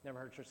 Never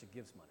heard a church that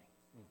gives money.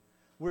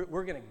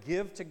 We're going to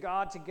give to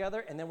God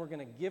together, and then we're going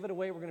to give it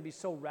away. We're going to be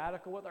so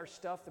radical with our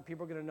stuff that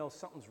people are going to know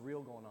something's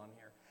real going on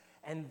here.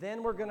 And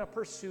then we're going to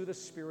pursue the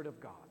Spirit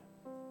of God.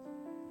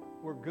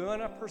 We're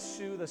going to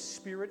pursue the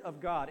Spirit of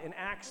God. In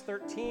Acts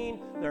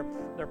 13,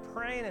 they're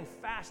praying and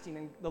fasting,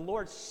 and the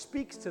Lord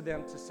speaks to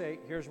them to say,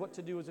 here's what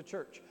to do as a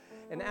church.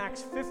 In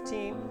Acts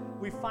 15,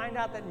 we find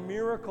out that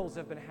miracles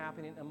have been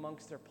happening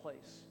amongst their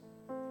place.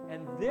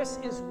 And this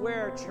is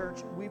where,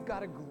 church, we've got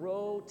to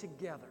grow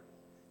together.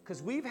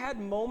 Because we've had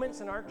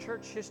moments in our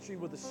church history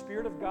where the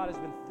Spirit of God has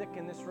been thick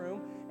in this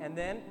room, and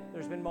then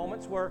there's been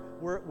moments where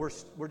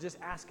we're just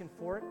asking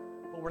for it,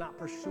 but we're not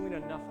pursuing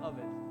enough of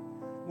it.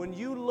 When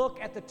you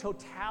look at the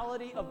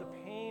totality of the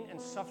pain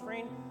and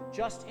suffering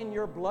just in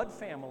your blood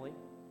family,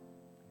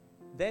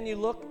 then you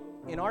look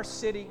in our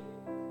city,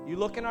 you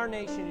look in our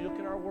nation, you look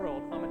in our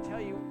world, I'm going to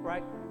tell you,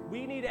 right,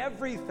 we need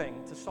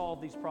everything to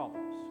solve these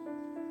problems,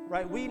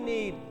 right? We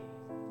need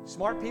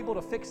smart people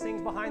to fix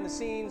things behind the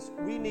scenes.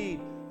 We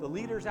need the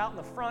leaders out in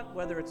the front,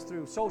 whether it's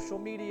through social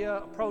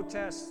media,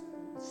 protests,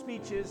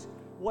 speeches,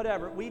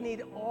 whatever. We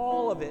need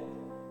all of it.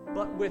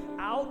 But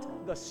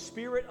without the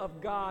Spirit of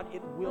God,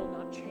 it will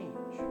not change.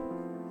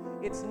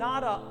 It's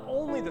not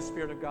only the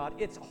Spirit of God,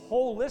 it's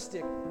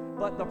holistic.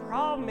 But the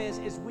problem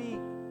is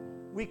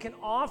we can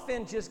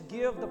often just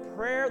give the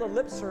prayer, the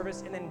lip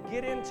service, and then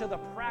get into the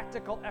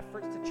practical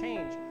efforts to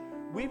change.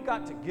 We've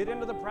got to get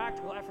into the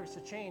practical efforts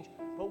to change,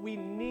 but we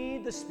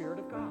need the Spirit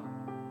of God.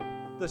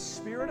 The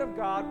Spirit of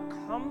God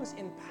comes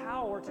in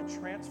power to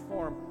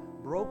transform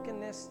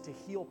brokenness, to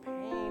heal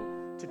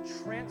pain, to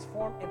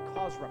transform and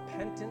cause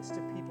repentance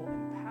to people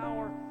in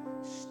power,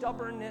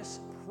 stubbornness,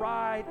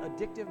 pride,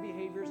 addictive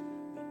behaviors.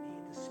 We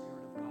need the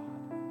Spirit of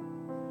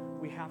God.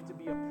 We have to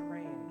be a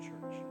praying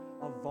church,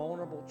 a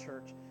vulnerable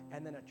church,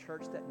 and then a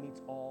church that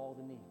meets all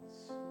the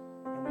needs.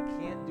 And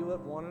we can't do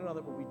it one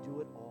another, but we do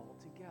it all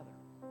together.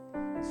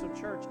 And so,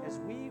 church, as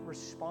we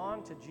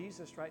respond to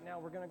Jesus right now,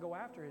 we're going to go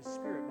after His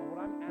Spirit. But what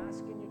I'm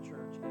asking you,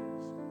 church,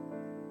 is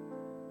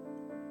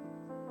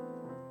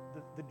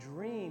the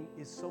dream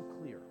is so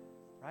clear,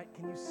 right?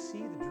 Can you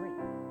see the dream?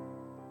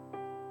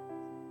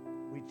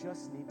 We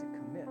just need to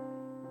commit.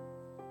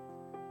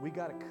 We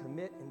got to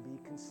commit and be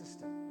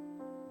consistent.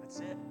 That's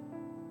it,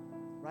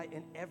 right?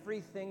 In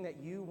everything that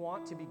you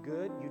want to be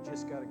good, you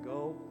just got to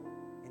go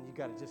and you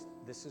got to just,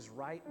 this is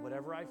right.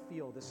 Whatever I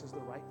feel, this is the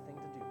right thing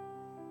to do.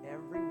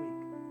 Every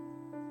week,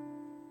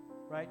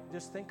 right?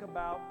 Just think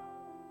about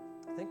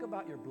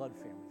your blood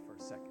family for a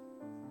second.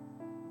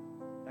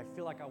 I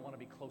feel like I want to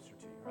be closer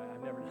to you, right?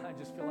 I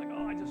just feel like,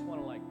 I just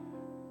want to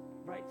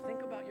right?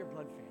 Think about your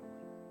blood family.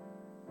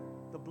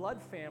 The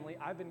blood family,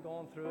 I've been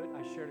going through it.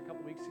 I shared a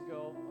couple weeks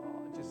ago,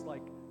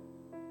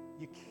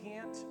 you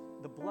can't,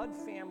 the blood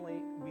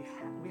family, we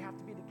have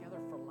to be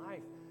together for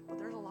life, but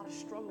there's a lot of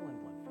struggle in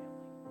blood family.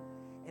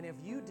 And if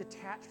you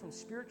detach from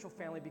spiritual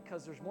family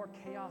because there's more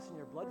chaos in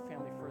your blood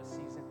family for a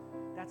season,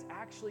 that's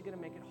actually going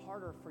to make it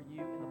harder for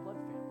you in the blood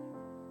family.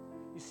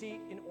 You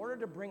see, in order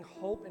to bring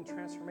hope and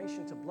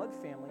transformation to blood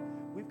family,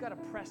 we've got to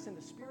press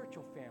into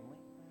spiritual family,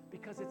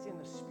 because it's in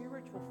the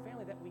spiritual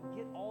family that we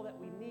get all that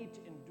we need to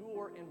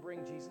endure and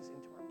bring Jesus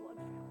into our blood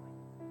family.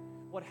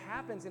 What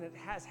happens, and it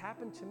has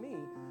happened to me,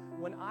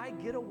 when I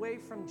get away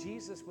from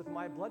Jesus with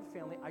my blood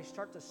family, I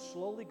start to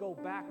slowly go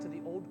back to the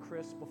old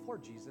Chris before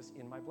Jesus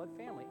in my blood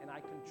family, and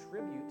I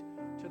contribute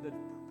to the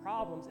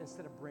problems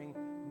instead of bring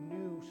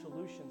new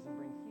solutions and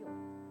bring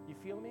healing. You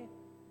feel me?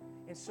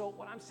 And so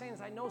what I'm saying is,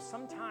 I know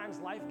sometimes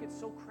life gets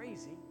so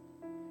crazy,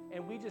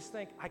 and we just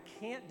think, I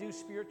can't do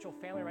spiritual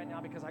family right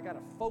now because I got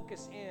to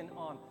focus in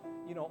on,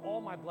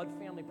 all my blood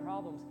family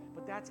problems.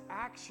 But that's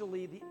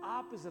actually the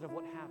opposite of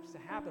what has to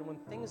happen. When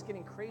things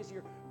getting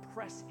crazier,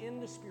 press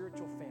into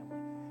spiritual family.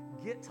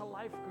 Get to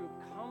life group,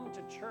 come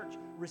to church,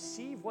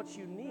 receive what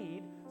you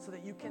need so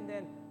that you can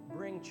then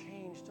bring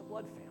change to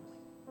blood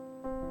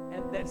family.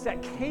 And that's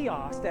that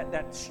chaos,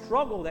 that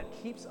struggle that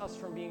keeps us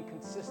from being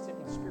consistent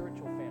with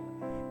spiritual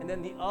family. And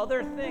then the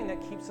other thing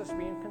that keeps us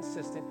being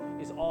consistent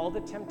is all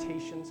the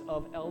temptations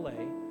of LA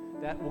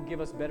that will give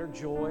us better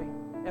joy,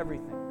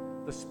 everything.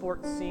 The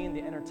sports scene,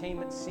 the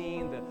entertainment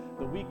scene,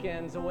 the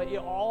weekends away,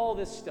 all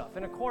this stuff.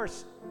 And of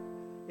course,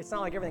 it's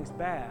not like everything's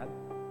bad,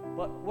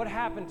 but what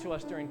happened to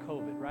us during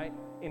COVID, right?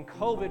 In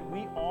COVID,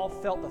 we all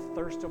felt the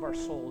thirst of our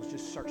souls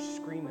just start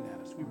screaming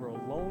at us. We were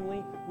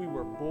lonely, we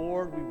were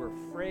bored, we were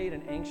afraid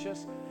and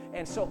anxious.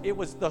 And so it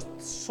was, the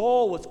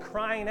soul was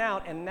crying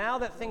out. And now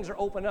that things are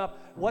opened up,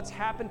 what's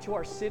happened to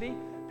our city?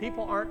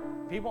 People aren't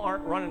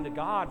running to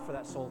God for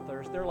that soul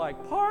thirst. They're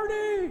like,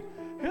 party,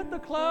 hit the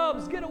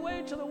clubs, get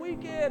away to the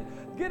weekend,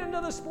 get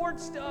into the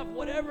sports stuff,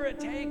 whatever it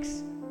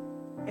takes.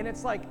 And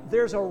it's like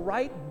there's a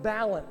right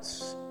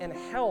balance and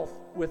health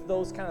with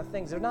those kind of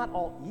things. They're not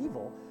all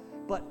evil,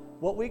 but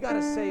what we got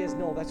to say is,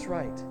 no, that's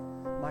right.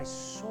 My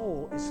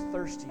soul is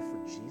thirsty for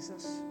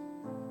Jesus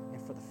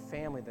and for the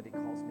family that He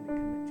calls me to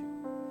commit to.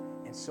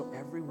 And so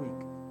every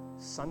week,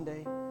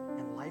 Sunday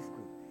and life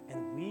group,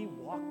 and we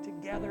walk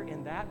together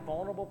in that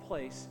vulnerable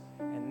place,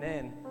 and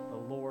then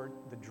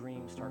the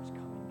dream starts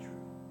coming true.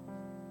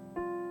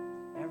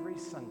 Every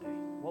Sunday,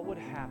 what would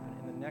happen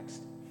in the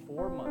next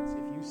 4 months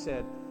if you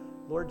said,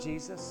 Lord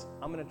Jesus,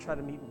 I'm going to try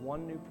to meet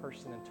one new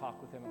person and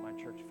talk with them in my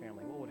church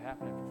family? What would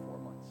happen after 4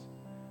 months?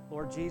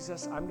 Lord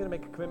Jesus, I'm going to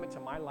make a commitment to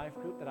my life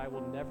group that I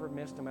will never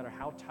miss, no matter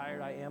how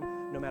tired I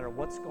am, no matter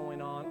what's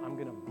going on, I'm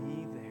going to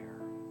be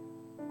there.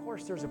 Of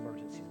course, there's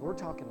emergencies. We're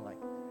talking like,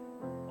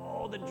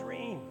 the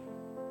dream.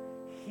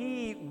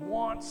 He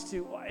wants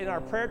to. In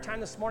our prayer time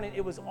this morning,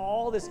 it was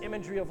all this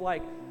imagery of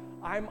like,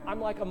 I'm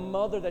like a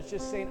mother that's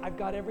just saying, I've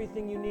got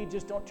everything you need,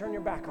 just don't turn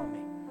your back on me.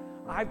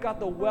 I've got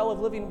the well of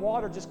living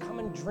water, just come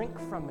and drink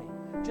from me.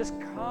 Just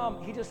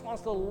come. He just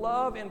wants to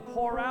love and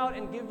pour out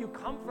and give you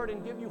comfort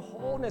and give you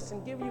wholeness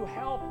and give you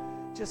help.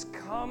 Just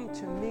come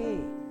to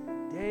me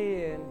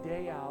day in,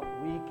 day out,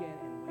 week in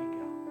and week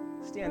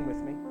out. Stand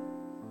with me.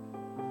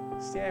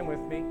 Stand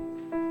with me.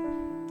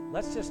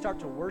 Let's just start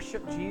to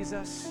worship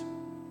Jesus.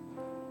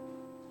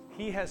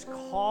 He has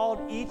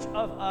called each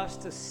of us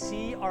to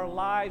see our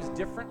lives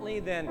differently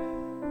than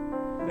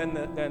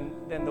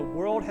the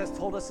world has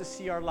told us to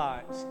see our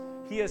lives.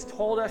 He has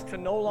told us to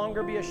no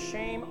longer be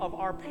ashamed of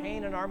our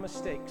pain and our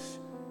mistakes,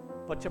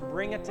 but to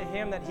bring it to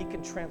Him that He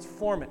can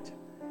transform it.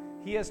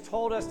 He has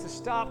told us to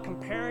stop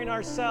comparing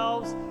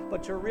ourselves,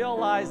 but to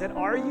realize that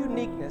our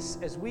uniqueness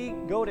as we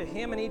go to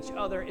Him and each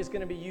other is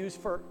going to be used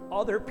for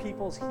other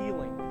people's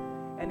healing.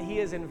 And He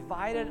has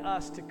invited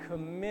us to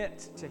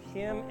commit to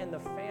Him and the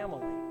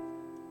family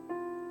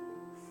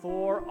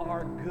for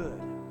our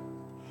good.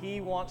 He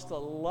wants to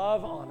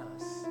love on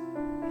us.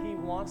 He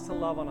wants to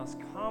love on us.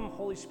 Come,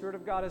 Holy Spirit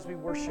of God, as we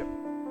worship.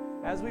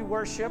 As we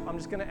worship, I'm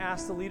just going to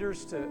ask the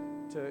leaders the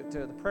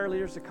prayer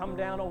leaders to come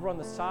down over on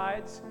the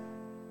sides.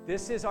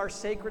 This is our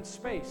sacred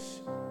space.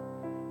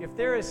 If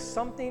there is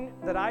something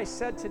that I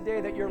said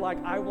today that you're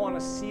like, I want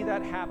to see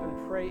that happen,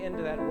 pray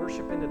into that,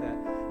 worship into that.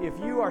 If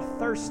you are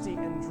thirsty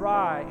and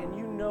dry and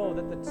you know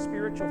that the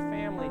spiritual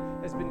family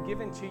has been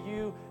given to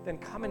you, then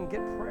come and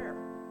get prayer.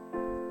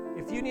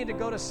 If you need to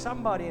go to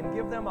somebody and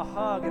give them a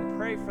hug and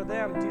pray for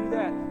them, do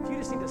that. If you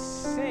just need to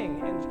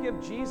sing and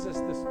give Jesus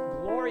this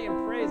glory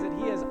and praise that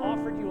He has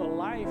offered you a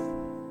life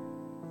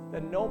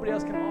that nobody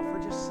else can offer,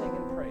 just sing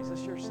and praise. This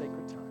is your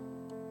sacred time.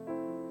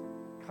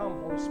 Come,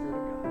 Holy Spirit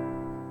of God.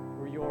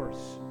 We're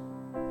yours.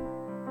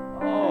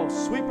 Oh,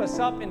 sweep us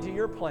up into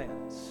your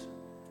plans.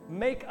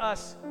 Make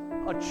us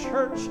a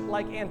church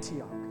like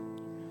Antioch.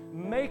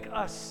 Make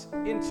us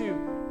into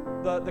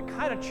the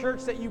kind of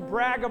church that you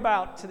brag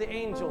about to the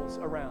angels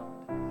around.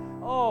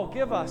 Oh,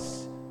 give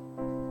us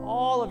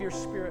all of your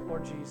Spirit,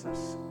 Lord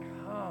Jesus.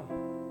 Come.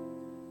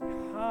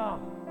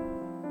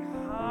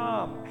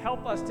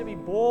 Help us to be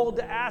bold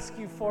to ask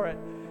you for it.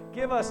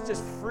 Give us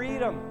just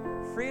freedom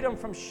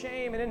from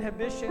shame and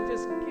inhibition.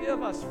 Just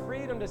give us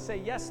freedom to say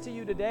yes to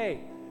you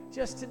today.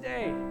 Just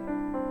today.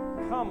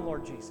 Come,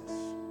 Lord Jesus.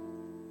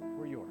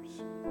 We're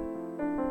yours.